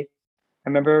birthday. I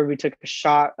remember we took a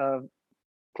shot of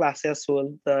Clase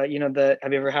Azul, have you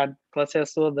ever had Clase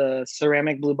Azul, the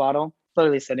ceramic blue bottle?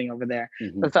 Literally sitting over there.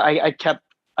 Mm-hmm. So I kept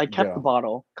the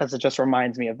bottle because it just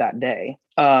reminds me of that day.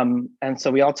 And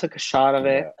so we all took a shot of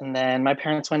it. And then my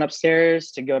parents went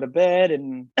upstairs to go to bed,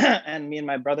 and and me and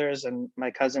my brothers and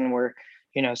my cousin were,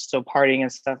 still partying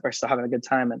and stuff. We're still having a good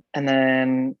time. And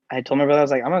then I told my brother, I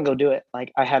was like, I'm gonna go do it.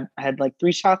 Like I had like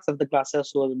 3 shots of the Clase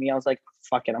Azul with me. I was like,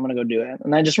 fuck it, I'm gonna go do it.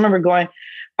 And I just remember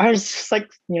I was just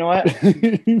like, you know what?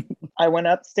 I went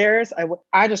upstairs.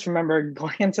 I just remember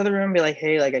going into the room and be like,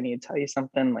 hey, like I need to tell you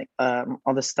something, like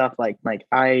all this stuff, like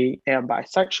I am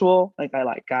bisexual, like I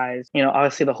like guys.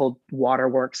 Obviously the whole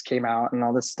waterworks came out and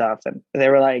all this stuff, and they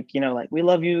were like, like we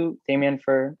love you, Damien,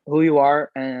 for who you are,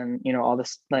 and all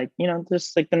this, like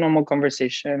just like the normal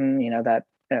conversation, that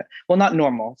well, not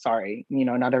normal, sorry.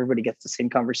 Not everybody gets the same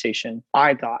conversation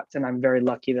I got. And I'm very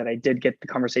lucky that I did get the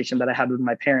conversation that I had with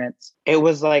my parents. It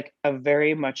was like a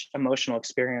very much emotional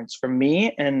experience for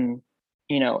me. And,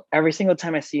 every single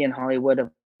time I see in Hollywood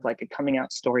of like a coming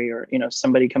out story or,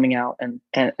 somebody coming out and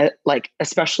like,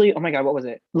 especially, oh my God, what was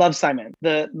it? Love Simon.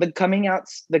 The coming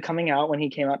out when he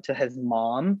came out to his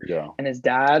mom and his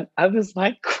dad, I was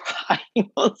like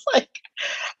crying.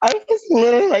 I was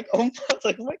literally like, oh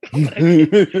my God,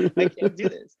 I can't do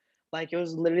this. Like, it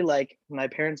was literally like my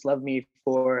parents love me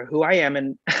for who I am.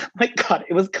 And oh my God,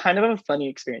 it was kind of a funny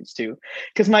experience too.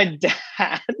 Because my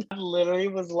dad literally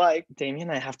was like, Damien,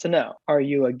 I have to know, are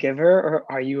you a giver or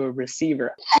are you a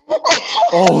receiver?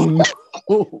 Oh no.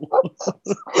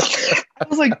 I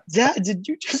was like, Dad, did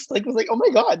you just was like, oh my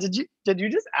God, did you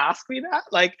just ask me that?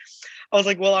 Like, I was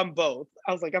like, well, I'm both.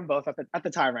 I was like, I'm both at the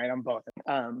time, right? I'm both.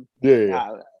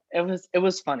 Yeah. It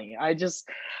was funny. I was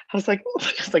like,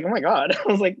 oh my God.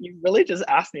 I was like, you really just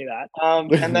asked me that.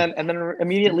 And then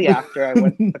immediately after I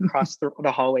went across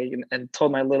the hallway and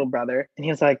told my little brother, and he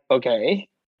was like, okay.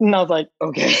 And I was like,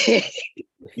 okay.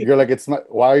 You're like,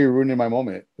 why are you ruining my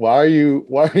moment? Why?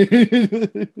 One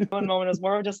moment was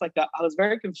more of just like that. I was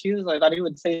very confused. I thought he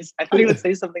would say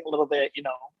something a little bit, a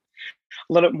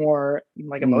little bit more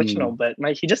like emotional, but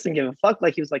he just didn't give a fuck.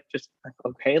 Like, he was like, just like,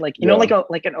 okay. Like,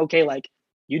 like an okay, like,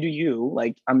 you do you,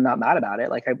 like, I'm not mad about it.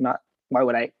 Like, I'm not, why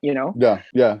would I,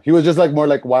 Yeah. He was just like more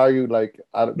like, why are you like,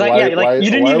 why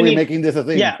are we making this a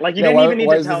thing? Yeah, like, you didn't even need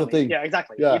to tell me. Thing? Yeah,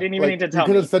 exactly. Yeah. You didn't even need to tell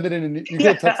me. You could have sent it in, you could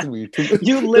have texted me.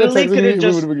 You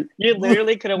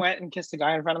literally could have went and kissed a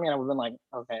guy in front of me and I would have been like,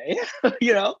 okay,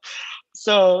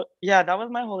 So yeah, that was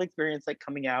my whole experience, like,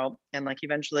 coming out. And like,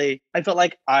 eventually I felt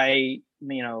like I,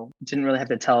 didn't really have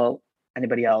to tell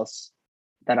anybody else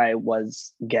that I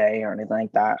was gay or anything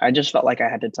like that. I just felt like I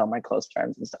had to tell my close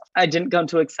friends and stuff. I didn't come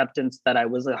to acceptance that I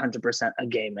was 100% a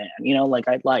gay man, like,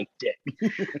 I liked it.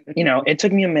 It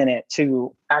took me a minute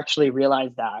to actually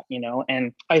realize that,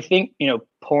 and I think,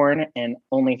 porn and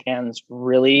OnlyFans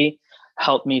really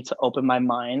helped me to open my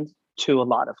mind to a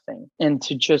lot of things and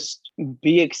to just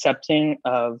be accepting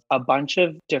of a bunch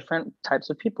of different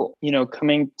types of people,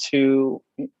 coming to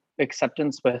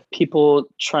acceptance with people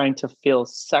trying to feel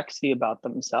sexy about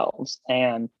themselves,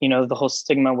 and the whole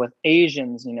stigma with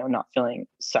Asians not feeling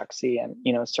sexy, and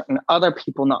certain other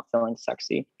people not feeling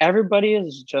sexy. Everybody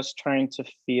is just trying to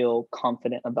feel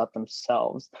confident about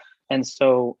themselves. And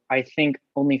so I think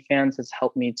OnlyFans has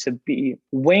helped me to be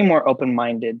way more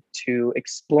open-minded to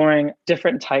exploring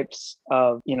different types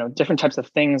of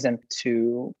things, and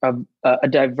to a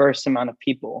diverse amount of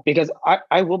people. Because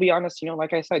I will be honest,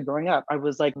 like I said, growing up, I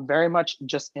was like very much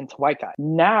just into white guys.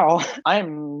 Now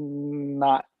I'm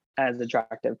not as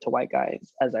attractive to white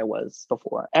guys as I was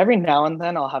before. Every now and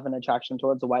then I'll have an attraction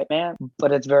towards a white man,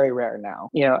 but it's very rare now.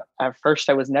 At first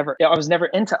I was never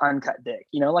into uncut dick.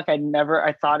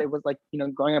 I thought it was like,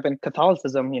 growing up in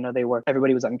Catholicism,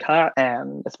 everybody was uncut,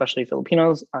 and especially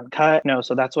Filipinos, uncut.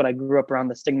 So that's what I grew up around,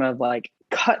 the stigma of like,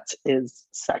 cut is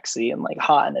sexy and like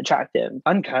hot and attractive.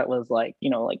 Uncut was like,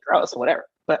 like gross, whatever.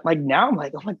 But like now I'm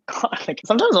like, oh my God, like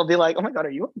sometimes I'll be like, oh my God,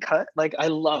 are you uncut? Like, I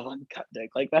love uncut dick.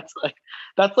 Like that's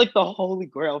like the holy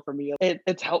grail for me.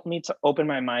 It's helped me to open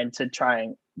my mind to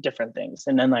trying different things.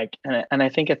 And then and I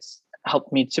think it's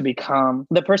helped me to become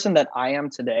the person that I am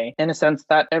today, in a sense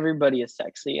that everybody is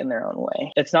sexy in their own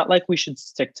way. It's not like we should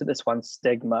stick to this one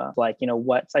stigma, like,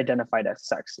 what's identified as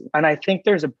sexy. And I think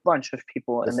there's a bunch of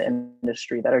people in the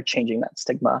industry that are changing that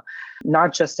stigma,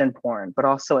 not just in porn, but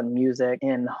also in music,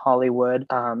 in Hollywood.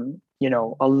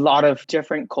 A lot of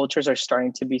different cultures are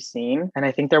starting to be seen. And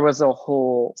I think there was a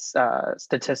whole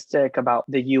statistic about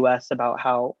the US about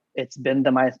how it's been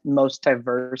the most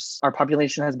diverse. Our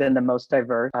population has been the most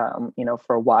diverse,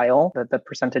 for a while. That the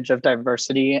percentage of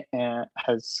diversity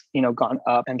has, gone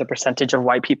up, and the percentage of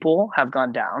white people have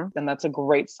gone down. And that's a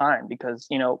great sign, because,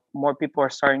 more people are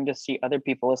starting to see other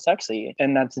people as sexy.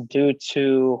 And that's due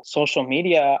to social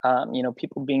media,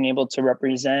 people being able to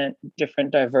represent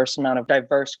different diverse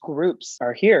groups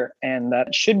are here, and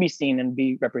that should be seen and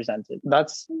be represented.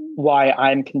 That's why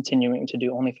I'm continuing to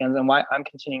do OnlyFans, and why I'm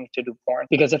continuing to do porn.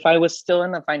 Because if I was still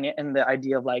in the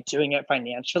idea of like doing it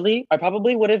financially, I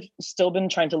probably would have still been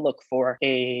trying to look for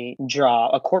a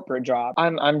corporate job.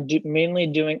 I'm mainly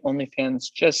doing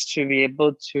OnlyFans just to be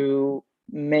able to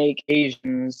make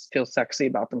Asians feel sexy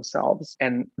about themselves.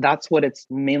 And that's what it's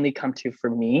mainly come to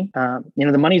for me.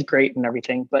 The money's great and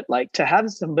everything, but like, to have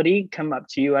somebody come up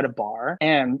to you at a bar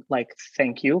and like,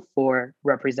 thank you for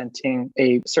representing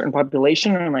a certain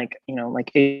population, or like,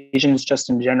 like Asians just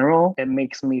in general, it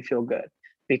makes me feel good.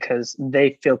 because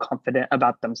they feel confident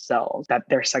about themselves that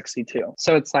they're sexy too.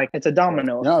 So it's like, it's a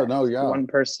domino No, effect. no, yeah. One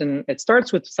person, it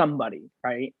starts with somebody,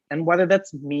 right? And whether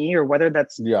that's me or whether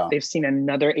that's they've seen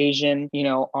another Asian,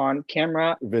 on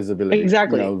camera. Visibility.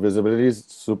 Exactly. Visibility is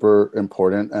super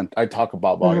important. And I talk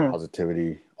about body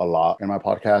positivity a lot in my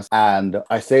podcast. And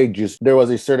I say just there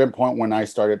was a certain point when I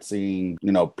started seeing,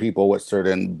 people with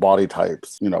certain body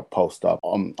types, post up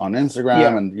on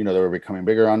Instagram and, they were becoming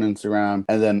bigger on Instagram.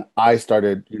 And then I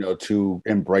started, to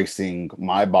embracing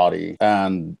my body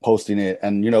and posting it.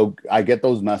 And, I get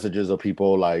those messages of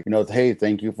people like, hey,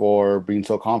 thank you for being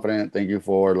so confident. Thank you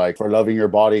for loving your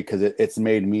body, because it's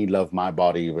made me love my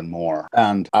body even more.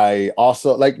 And I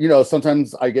also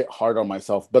sometimes I get hard on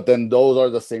myself, but then those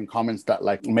are the same comments that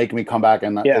make me come back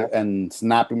and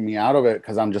snapping me out of it,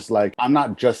 because I'm just like, I'm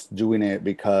not just doing it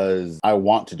because I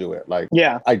want to do it.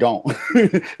 I don't.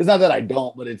 It's not that I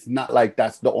don't, but it's not like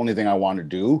that's the only thing I want to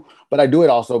do. But I do it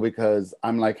also because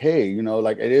I'm like, hey,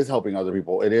 it is helping other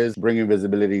people. It is bringing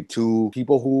visibility to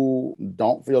people who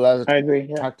don't feel as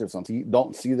attractive. Some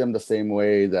don't see them the same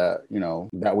way that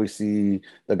that we see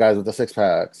the guys with the six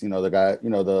packs. The guy,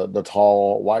 the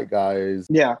tall white guys.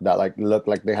 That look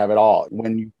like they have it all.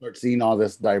 When you start seeing all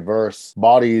this diverse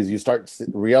bodies, you start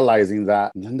realizing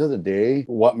that at the end of the day,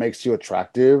 what makes you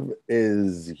attractive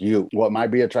is you. What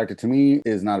might be attracted to me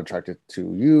is not attracted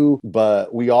to you,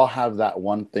 but we all have that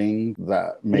one thing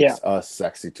that makes us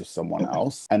sexy to someone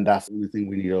else, and that's the only thing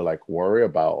we need to worry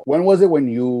about. When was it when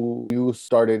you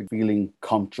started feeling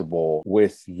comfortable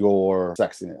with your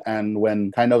sexiness, and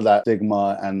when kind of that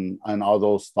stigma and all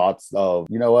those thoughts of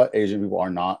Asian people are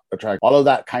not attractive, all of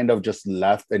that kind of just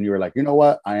left, and you were like,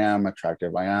 what, I am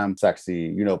attractive, I am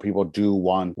sexy, people do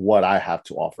want what I have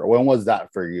to offer? When was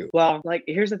that for you? Well,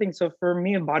 here's the thing. So for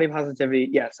me, body positivity,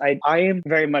 yes, I am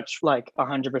very much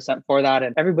 100% for that,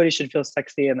 and everybody should feel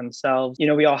sexy in themselves.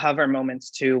 We all have our moments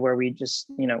too where we just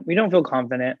we don't feel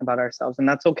confident about ourselves, and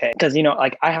that's okay, because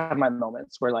I have my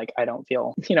moments where I don't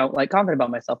feel confident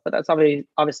about myself, but that's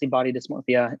obviously body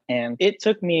dysmorphia. And it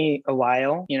took me a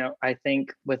while. I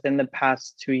think within the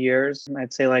past 2 years,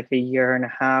 I'd say a year and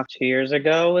a half, 2 years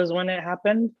ago is when it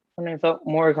happened, when I felt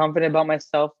more confident about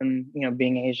myself and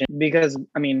being Asian. Because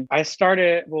I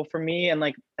started, well, for me and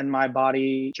my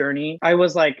body journey, I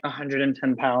was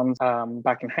 110 pounds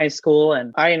back in high school,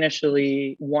 and I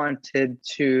initially wanted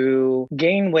to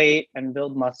gain weight and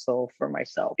build muscle for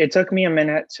myself. It took me a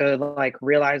minute to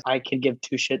realize I could give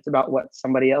two shits about what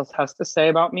somebody else has to say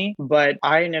about me, but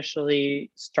I initially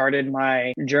started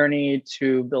my journey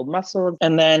to build muscle,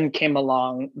 and then came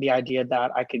along the idea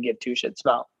that I could give two shits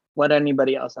about what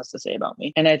anybody else has to say about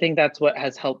me. And I think that's what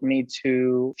has helped me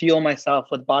to fuel myself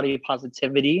with body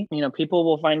positivity. People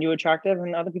will find you attractive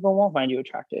and other people won't find you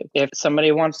attractive. If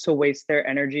somebody wants to waste their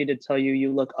energy to tell you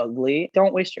you look ugly,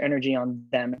 don't waste your energy on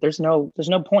them. There's no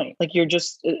point. You're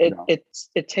just,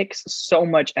 it takes so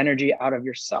much energy out of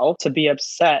yourself to be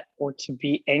upset or to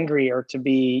be angry or to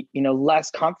be, less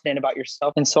confident about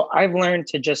yourself. And so I've learned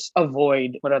to just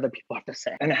avoid what other people have to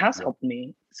say. And it has helped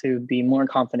me to be more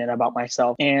confident about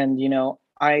myself. And,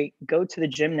 I go to the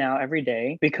gym now every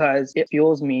day because it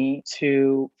fuels me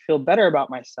to feel better about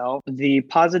myself. The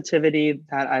positivity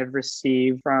that I've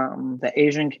received from the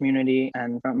Asian community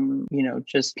and from,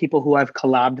 just people who I've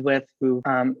collabed with who,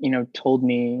 told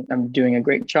me I'm doing a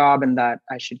great job and that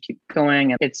I should keep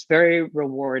going. And it's very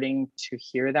rewarding to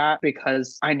hear that,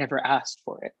 because I never asked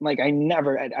for it. I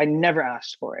never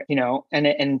asked for it,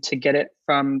 and to get it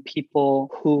from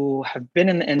people who have been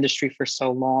in the industry for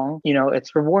so long,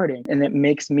 it's rewarding, and it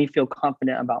makes me feel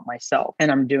confident about myself.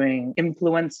 And I'm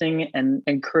influencing and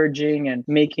encouraging and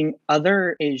making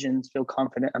other Asians feel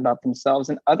confident about themselves,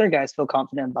 and other guys feel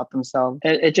confident about themselves.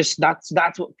 It just, that's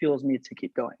what fuels me to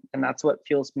keep going. And that's what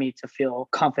fuels me to feel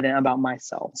confident about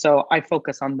myself. So I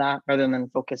focus on that rather than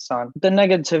focus on the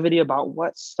negativity about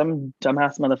what some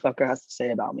dumbass motherfucker has to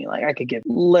say about me. I could give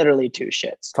literally two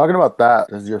shits. Talking about that,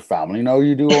 does your family know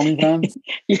you do OnlyFans?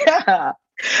 Yeah.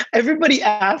 Everybody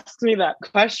asks me that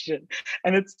question,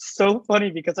 and it's so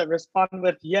funny because I respond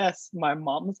with, yes, my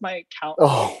mom is my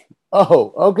accountant.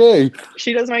 Oh, okay.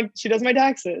 She does my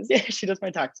taxes. Yeah, she does my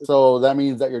taxes. So that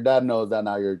means that your dad knows that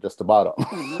now you're just a bottom.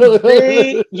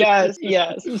 Yes.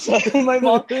 So my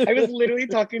mom, I was literally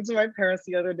talking to my parents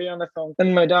the other day on the phone,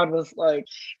 and my dad was like,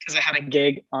 because I had a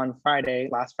gig on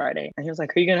last Friday, and he was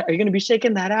like, are you gonna be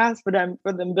shaking that ass for them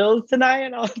bills tonight?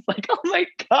 And I was like, oh my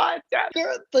god, Dad,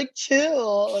 you're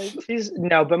chill.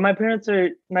 No, but my parents, they're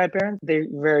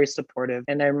very supportive.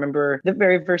 And I remember the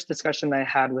very first discussion I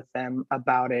had with them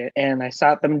about it, and I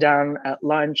sat them down at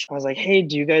lunch. I was like, hey,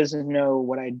 do you guys know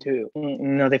what I do?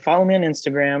 They follow me on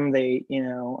Instagram.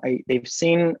 They've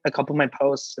seen a couple of my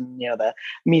posts and, the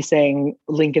me saying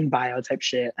link in bio type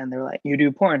shit. And they're like, you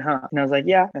do porn, huh? And I was like,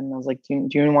 yeah. And I was like, do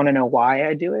you want to know why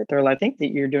I do it? They're like, I think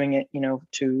that you're doing it,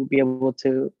 to be able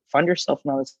to fund yourself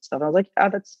and all this stuff. And I was like,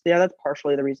 that's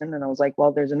partially the reason. And I was like,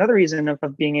 well, there's another reason of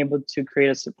being able to create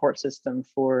a support system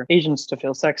for Asians to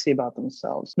feel sexy about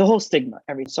themselves. The whole stigma,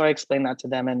 everything. So I explained that to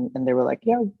them, and they were like,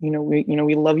 yeah,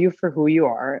 we love you for who you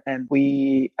are, and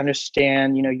we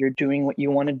understand, you're doing what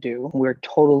you want to do. We're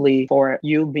totally for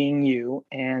you being you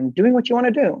and doing what you want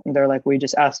to do. And they're like, we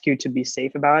just ask you to be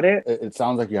safe about it. It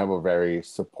sounds like you have a very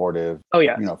supportive,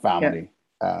 family. Yeah.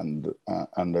 And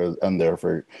there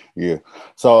for you.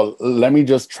 So let me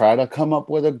just try to come up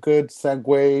with a good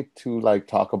segue to like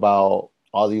talk about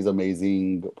all these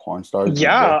amazing porn stars.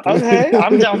 Yeah, okay,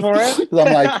 I'm down for it.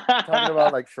 I'm like talking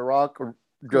about like Chiraq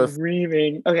just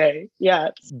screaming. Okay, yeah.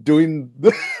 Doing.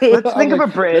 Let's think of a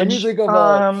bridge. Let me think of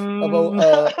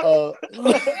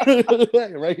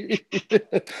right.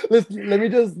 Let me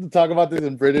just talk about this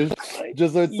in British,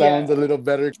 just so it sounds a little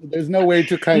better. There's no way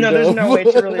to there's no way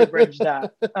to really bridge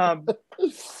that.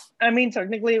 I mean,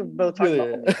 technically, both talk about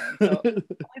OnlyFans. So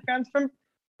OnlyFans from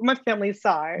my family's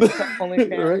side,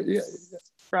 OnlyFans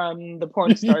from the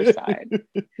porn star side.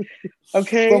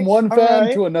 Okay, from one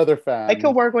fan to another fan. I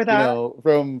could work with that.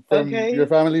 From your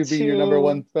family being your number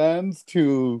one fans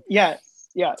to yes,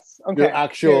 okay, your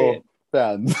actual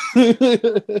fans.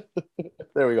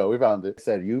 There we go. We found it.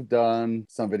 Said you've done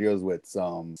some videos with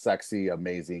some sexy,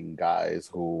 amazing guys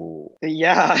who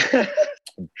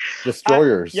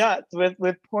destroyers.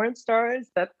 With porn stars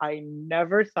that I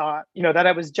never thought, that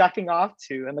I was jacking off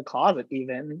to in the closet,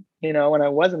 even, when I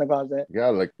was in the closet. Yeah,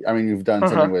 like, I mean, you've done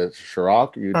something with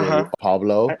Chiraq, you did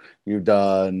Pablo, you've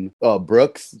done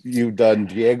Brooks, you've done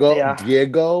Diego.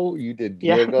 You did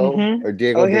Diego, or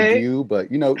Diego did you,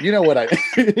 but you know what I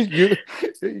you,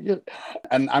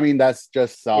 and I mean, that's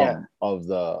just some of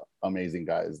the amazing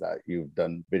guys that you've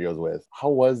done videos with. How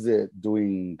was it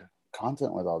doing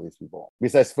content with all these people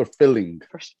besides fulfilling?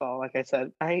 First of all, like I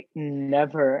said, I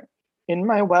never in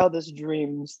my wildest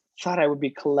dreams thought I would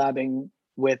be collabing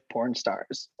with porn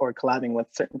stars or collabing with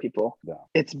certain people.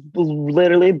 It's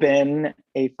literally been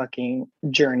a fucking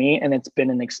journey, and it's been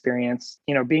an experience,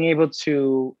 being able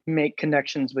to make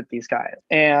connections with these guys.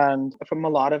 And from a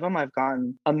lot of them, I've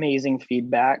gotten amazing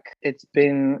feedback. It's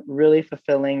been really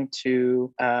fulfilling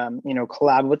to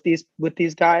collab with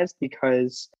these guys,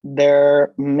 because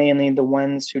they're mainly the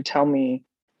ones who tell me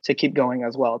to keep going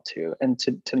as well too, and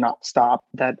to not stop,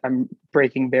 that I'm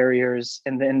breaking barriers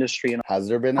in the industry. And has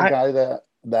there been a guy that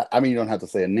I mean, you don't have to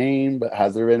say a name, but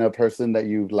has there been a person that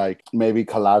you've like maybe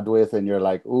collabed with and you're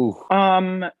like, ooh,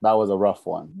 that was a rough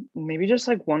one? Maybe just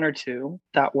like one or two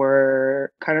that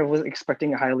were kind of was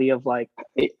expecting highly of like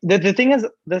the thing is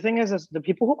the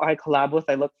people who I collab with,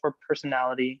 I look for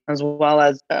personality as well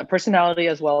as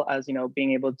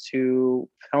being able to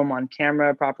film on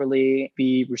camera properly,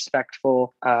 be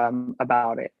respectful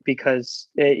about it, because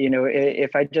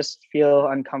if I just feel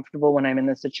uncomfortable when I'm in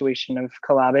the situation of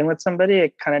collabing with somebody,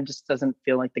 it kind of just doesn't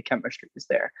feel like the chemistry is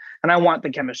there. And I want the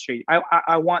chemistry.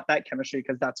 I want that chemistry,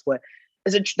 because that's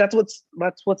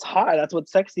what's hot. That's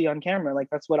what's sexy on camera. Like,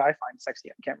 that's what I find sexy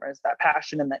on camera, is that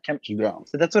passion and that chemistry.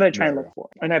 So that's what I try and look for.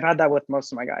 And I've had that with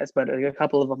most of my guys, but a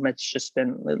couple of them, it's just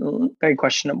been very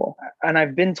questionable. And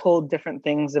I've been told different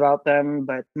things about them,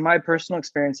 but my personal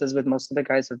experiences with most of the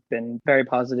guys have been very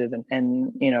positive.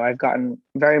 And I've gotten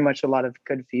very much a lot of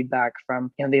good feedback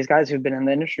from, these guys who've been in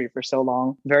the industry for so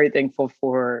long. Very thankful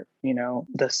for,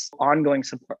 this ongoing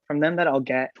support from them that I'll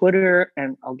get Twitter,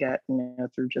 and I'll get,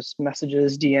 through just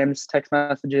messages, DMs, text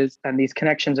messages. And these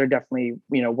connections are definitely,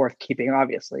 worth keeping,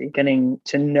 obviously. Getting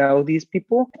to know these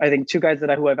people. I think two guys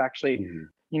who I've actually,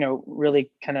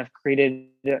 really kind of created,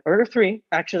 or three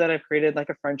actually, that I've created like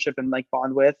a friendship and like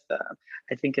bond with,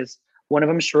 I think is one of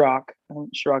them, Chiraq.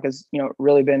 Chiraq has,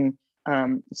 really been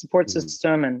support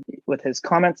system, and with his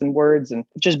comments and words, and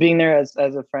just being there as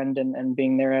a friend, and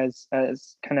being there as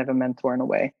kind of a mentor in a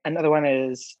way. Another one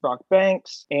is Brock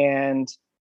Banks, and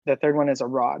the third one is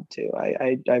Arad too.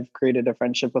 I've created a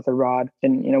friendship with Arad,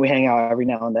 and we hang out every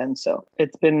now and then. So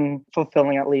it's been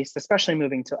fulfilling, at least, especially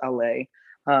moving to LA,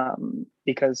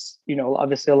 because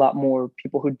obviously a lot more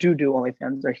people who do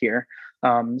OnlyFans are here.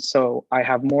 So I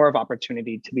have more of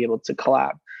opportunity to be able to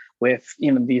collab with,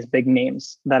 these big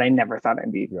names that I never thought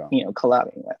I'd be,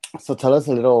 collabing with. So tell us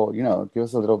a little, give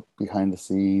us a little behind the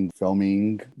scenes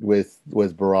filming with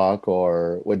Barack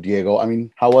or with Diego. I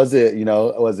mean, how was it?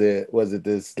 Was it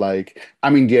this like, I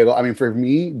mean, Diego, I mean, for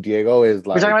me, Diego is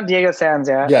like, we're talking about Diego Sands,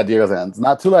 yeah? Yeah, Diego Sands.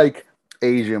 Not to like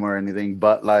age him or anything,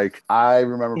 but like I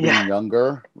remember being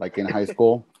younger, like in high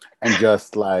school, and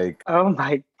just like, oh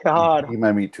my God, pay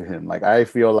my meat to him. Like I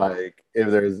feel like if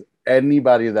there's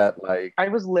anybody that like, I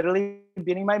was literally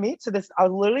beating my meat to this. I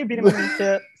was literally beating my meat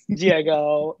to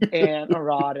Diego and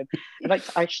Rod, and like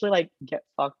to actually like get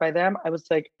fucked by them. I was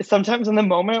like, sometimes in the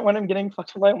moment when I'm getting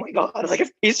fucked, I'm like, oh my God, like if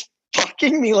he's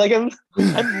fucking me, like I'm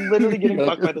literally getting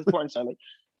fucked by this porn star. Like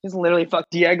he's literally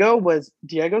fucked. Diego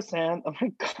San. Oh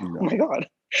my God. Oh my God.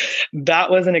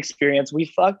 That was an experience. We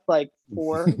fucked like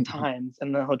 4 times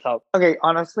in the hotel. Okay,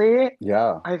 honestly,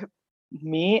 yeah. I'm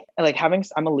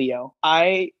a Leo.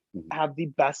 I have the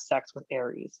best sex with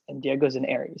Aries, and Diego's an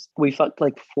Aries. We fucked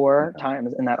like 4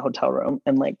 times in that hotel room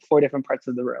in like 4 different parts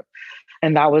of the room.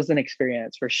 And that was an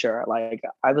experience for sure. Like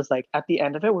I was like, at the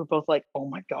end of it, we're both like, oh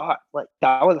my God, like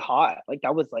that was hot. Like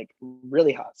that was like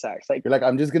really hot sex. Like you're like,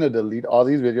 I'm just gonna delete all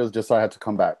these videos just so I have to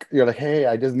come back. You're like, hey,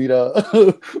 I just need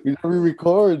we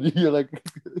re-record. You're like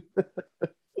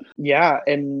yeah,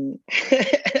 and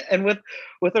and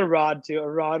with a Rod too. A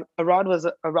Rod was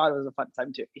a fun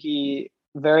time too. He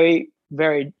very,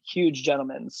 very huge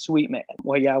gentleman, sweet man.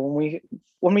 Well, yeah, when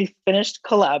we finished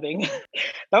collabing,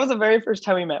 that was the very first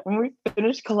time we met. When we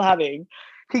finished collabing,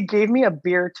 he gave me a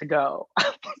beer to go.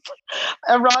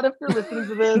 And Rod, if you're listening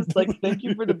to this, like, thank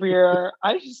you for the beer.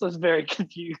 I just was very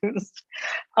confused.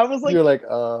 I was like, you're like,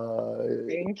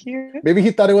 thank you. Maybe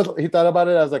he thought about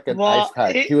it as like an ice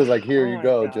pack. He was like, here you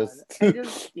go. God.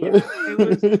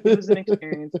 It was an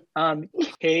experience.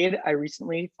 Cade, I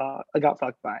recently got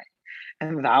fucked by.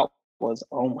 And that was,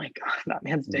 oh my God, that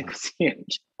man's dick was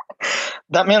huge.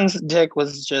 That man's dick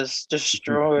was just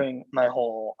destroying my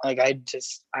whole, like, I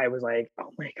was like,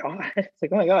 oh my God. It's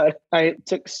like, oh my God. I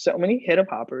took so many hit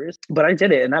poppers, but I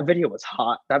did it. And that video was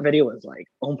hot. That video was like,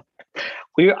 oh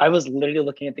my. I was literally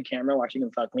looking at the camera, watching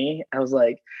him fuck me.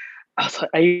 I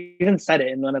even said it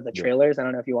in one of the trailers. I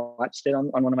don't know if you watched it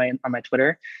on one of on my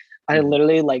Twitter. I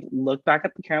literally like looked back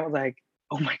at the camera, was like,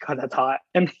 oh my God, that's hot.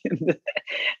 And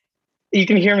you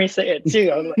can hear me say it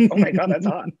too. I was like, oh my God, that's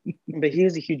hot. But he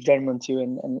was a huge gentleman too,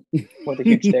 and with a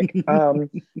huge dick.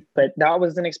 But that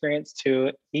was an experience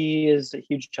too. He is a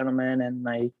huge gentleman, and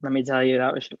let me tell you,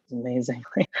 that was amazing.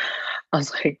 I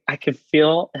was like, I could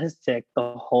feel his dick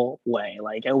the whole way.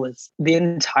 Like it was the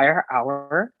entire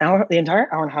hour and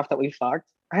a half that we fucked.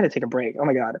 I had to take a break. Oh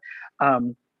my God.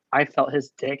 I felt his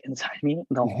dick inside me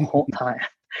the whole time.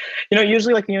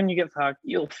 Usually like when you get fucked,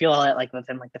 you'll feel it like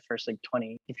within like the first like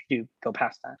 20, if you do go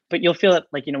past that. But you'll feel it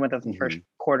like, within the first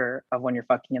quarter of when you're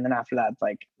fucking. And then after that, it's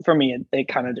like, for me, it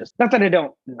kind of just, not that I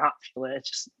don't not feel it, it's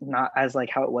just not as like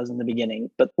how it was in the beginning.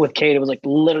 But with Kate, it was like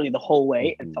literally the whole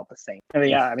way it felt the same. And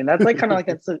yeah, I mean, that's like kind of like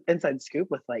that's an inside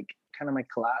scoop with like kind of my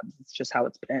collabs. It's just how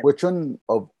it's been. Which one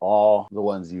of all the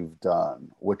ones you've done,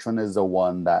 which one is the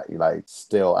one that you like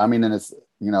still, I mean, and it's,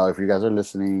 if you guys are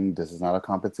listening, this is not a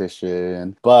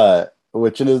competition, but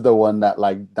which is the one that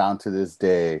like down to this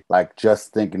day, like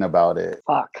just thinking about it.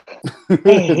 Fuck. I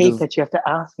hate that you have to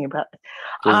ask me about it.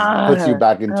 Puts you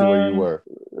back into where you were.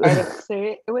 I'd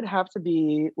say it would have to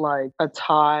be like a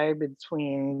tie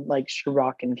between like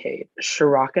Shirok and Kate.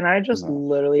 Shirok and I just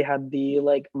literally had the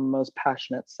like most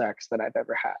passionate sex that I've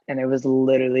ever had. And it was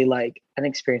literally like an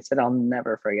experience that I'll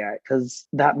never forget. Because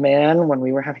that man, when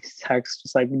we were having sex,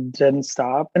 just like didn't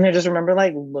stop. And I just remember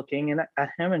like looking at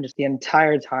him, and just the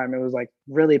entire time it was like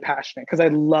really passionate, because I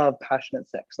love passionate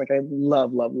sex. Like I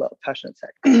love passionate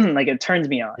sex. Like it turns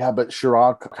me on. Yeah, but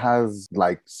Shirok has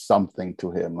like something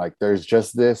to him. Like there's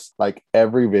just this, like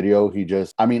every video he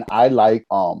just, I mean, I like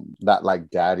that like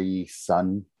daddy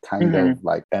son kind of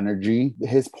like energy.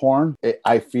 His porn,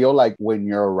 I feel like when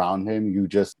you're around him, you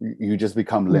just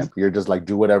become limp. You're just like,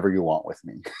 do whatever you want with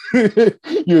me.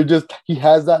 He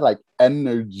has that like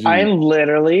energy.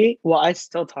 I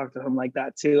still talk to him like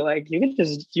that too. Like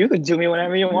you could do me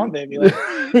whenever you want, baby.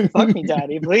 Like fuck me,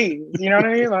 daddy, please. You know what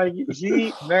I mean? Like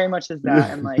he very much is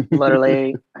that. And like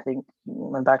literally, I think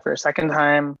went back for a second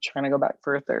time, trying to go back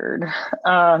for a third.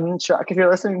 Chuck, if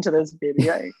you're listening to this, baby,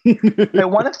 I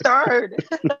want a third.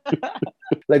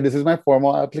 Like this is my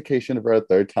formal application for a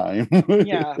third time.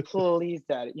 Yeah, please,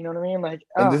 daddy. You know what I mean? Like,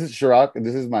 and this is Shirok, and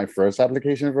this is my first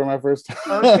application for my first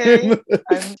time. Okay,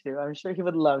 I'm sure he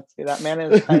would love to. That man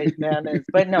is,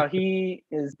 but no, he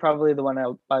is probably the one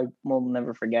I will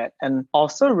never forget. And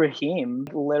also Raheem,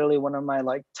 literally one of my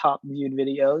like top viewed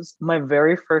videos. My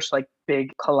very first like big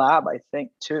collab, I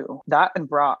think, too. That and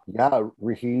Brock. Yeah,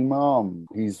 Raheem,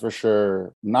 he's for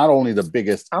sure not only the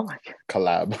biggest Oh my God.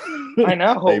 collab I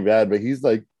know. they've had, but he's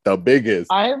like the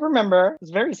biggest. I remember I was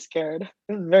very scared.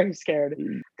 I was very scared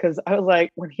because I was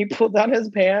like, when he pulled down his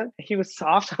pants, he was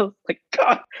soft. I was like,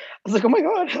 God. I was like, oh my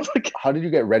God. I was like, How did you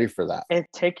get ready for that? it's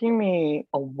taking me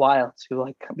a while to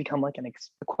like become like an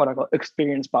quote unquote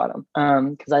experienced bottom.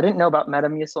 Because I didn't know about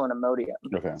Metamucil and Imodium.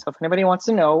 Okay. So if anybody wants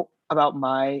to know about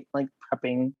my like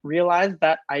prepping, realize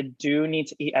that I do need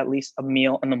to eat at least a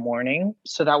meal in the morning.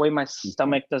 So that way my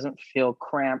stomach doesn't feel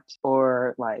cramped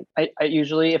or like I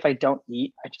usually, if I don't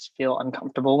eat, I just feel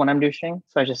uncomfortable when I'm douching.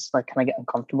 So I just like kind of get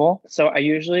uncomfortable. So I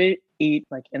usually eat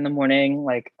like in the morning,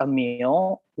 like a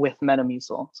meal with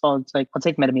Metamucil. So it's like, I'll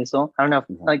take Metamucil. I don't know if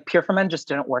like Pure Ferment just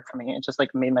didn't work for me. It just like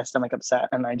made my stomach upset.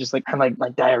 And I just like had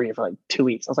like diarrhea for like 2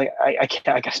 weeks. I was like, I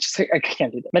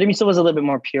can't do that. Metamucil was a little bit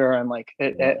more pure and like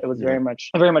it was very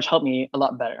much helped me a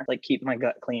lot better, like keep my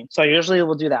gut clean. So I usually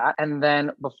will do that. And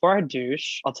then before I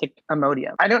douche, I'll take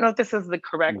Imodium. I don't know if this is the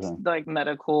correct like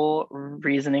medical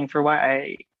reasoning for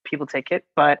why people take it,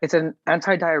 but it's an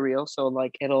anti-diarrheal, so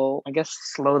like it'll, I guess,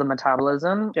 slow the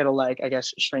metabolism. It'll like, I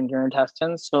guess, shrink your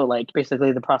intestines, so like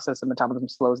basically the process of metabolism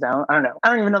slows down. I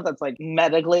don't even know if that's like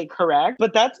medically correct,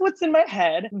 but that's what's in my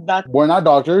head. We're not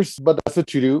doctors, but that's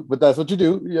what you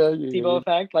do. Yeah. Placebo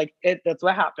effect, like that's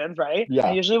what happens, right? Yeah.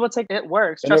 I usually will take it.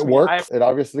 Works. And Trust it me, works. It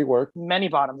obviously works. Many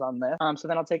bottoms on this. So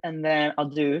then I'll take, and then I'll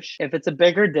douche. If it's a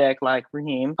bigger dick like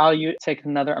Raheem, I'll take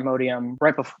another Imodium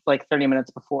right before, like 30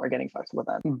 minutes before getting fucked with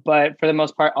them. But for the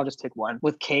most part, I'll just take one.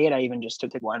 With Kate, I even just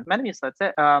took one. Metamucil, that's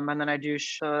it. And then I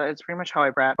douche. So it's pretty much how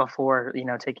I prep before,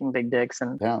 taking big dicks.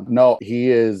 And no, he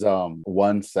is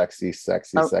one sexy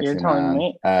you're telling man.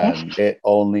 Me. And it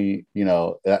only,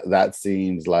 that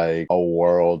seems like a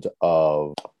world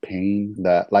of pain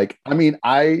that like, I mean,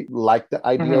 I like the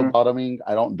idea of bottoming.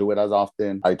 I don't do it as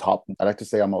often. I like to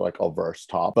say I'm a verse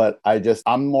top, but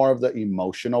I'm more of the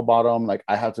emotional bottom. Like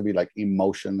I have to be like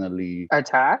emotionally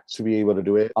attached to be able to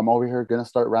do it. I'm over here gonna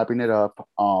start wrapping it up.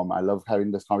 I love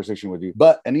having this conversation with you,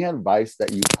 but any advice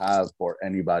that you have for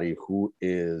anybody who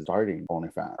is starting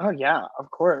OnlyFans? Oh yeah, of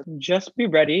course. Just be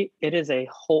ready. It is a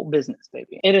whole business,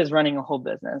 baby. It is running a whole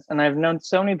business. And I've known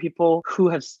so many people who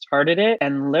have started it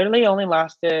and literally only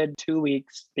lasted 2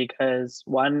 weeks because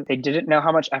one, they didn't know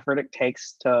how much effort it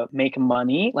takes to make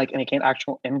money, like make an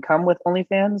actual income with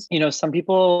OnlyFans. Some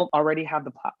people already have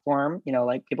the platform,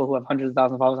 like people who have hundreds of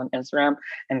thousands of followers on Instagram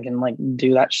and can like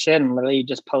do that shit and literally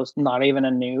just post not even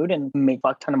a nude and make a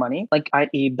fuck ton of money. Like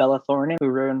i.e. Bella Thorne, who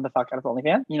ruined the fuck out of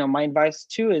OnlyFans. My advice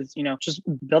too is, just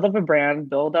build up a brand,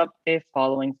 build up a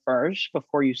following first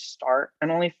before you start an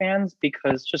OnlyFans,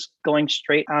 because just going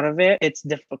straight out of it, it's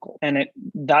difficult. And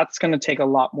that's going to take a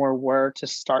lot more work to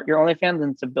start your OnlyFans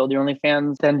and to build your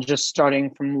OnlyFans than just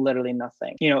starting from literally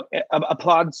nothing.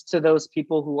 Applauds to those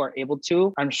people who are able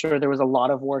to. I'm sure there was a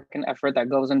lot of work and effort that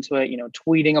goes into it,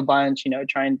 tweeting a bunch,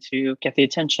 trying to get the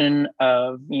attention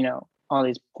of, all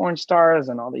these porn stars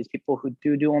and all these people who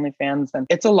do OnlyFans. And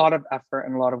it's a lot of effort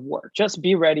and a lot of work. Just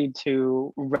be ready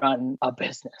to run a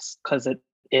business because it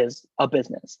is a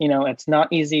business. It's not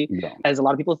easy as a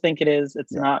lot of people think it is.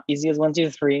 It's not easy as 1, 2,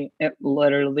 3. It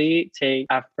literally takes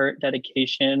effort,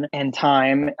 dedication, and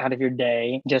time out of your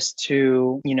day just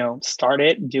to, start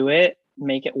it, do it,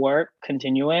 make it work,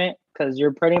 continue it. Because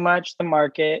you're pretty much the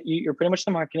market. You're pretty much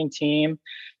the marketing team.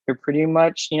 You're pretty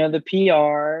much, the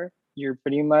PR. You're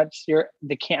pretty much, you're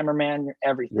the cameraman, you're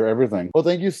everything. You're everything. Well,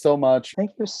 thank you so much.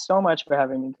 Thank you so much for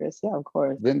having me, Chris. Yeah, of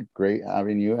course. It's been great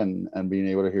having you and being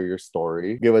able to hear your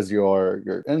story. Give us your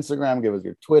Instagram, give us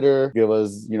your Twitter, give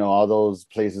us, all those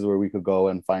places where we could go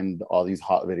and find all these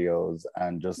hot videos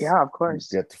and just of course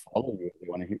get to follow you if we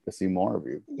want to see more of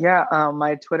you. Yeah,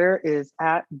 my Twitter is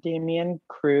at Damian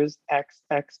Cruz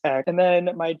XXX. And then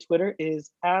my Twitter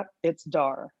is at It's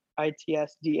Dar.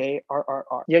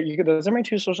 ITSDARRR. Yeah, those are my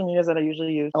 2 social medias that I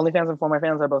usually use. OnlyFans and For My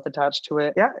Fans are both attached to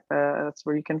it. Yeah, that's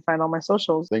where you can find all my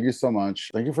socials. Thank you so much.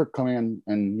 Thank you for coming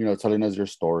and telling us your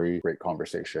story. Great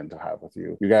conversation to have with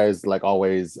you. You guys, like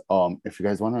always, if you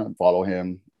guys want to follow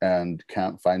him and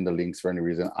can't find the links for any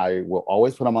reason, I will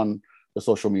always put them on the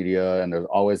social media, and there's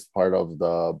always part of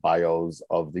the bios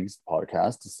of these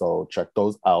podcasts, so check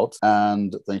those out.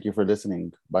 And thank you for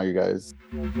listening. Bye, you guys.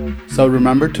 So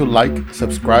remember to like,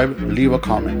 subscribe, leave a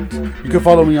comment. You can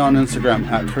follow me on Instagram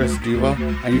at Chris Diva,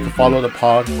 and you can follow the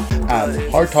pod at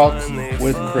Hard Talks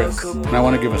with Chris. And I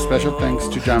want to give a special thanks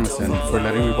to Jamison for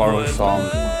letting me borrow his song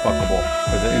Fuckable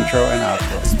for the intro and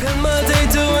outro. Spend my day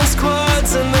doing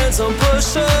squats and then some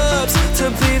push-ups to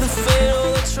be the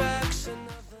fatal attraction.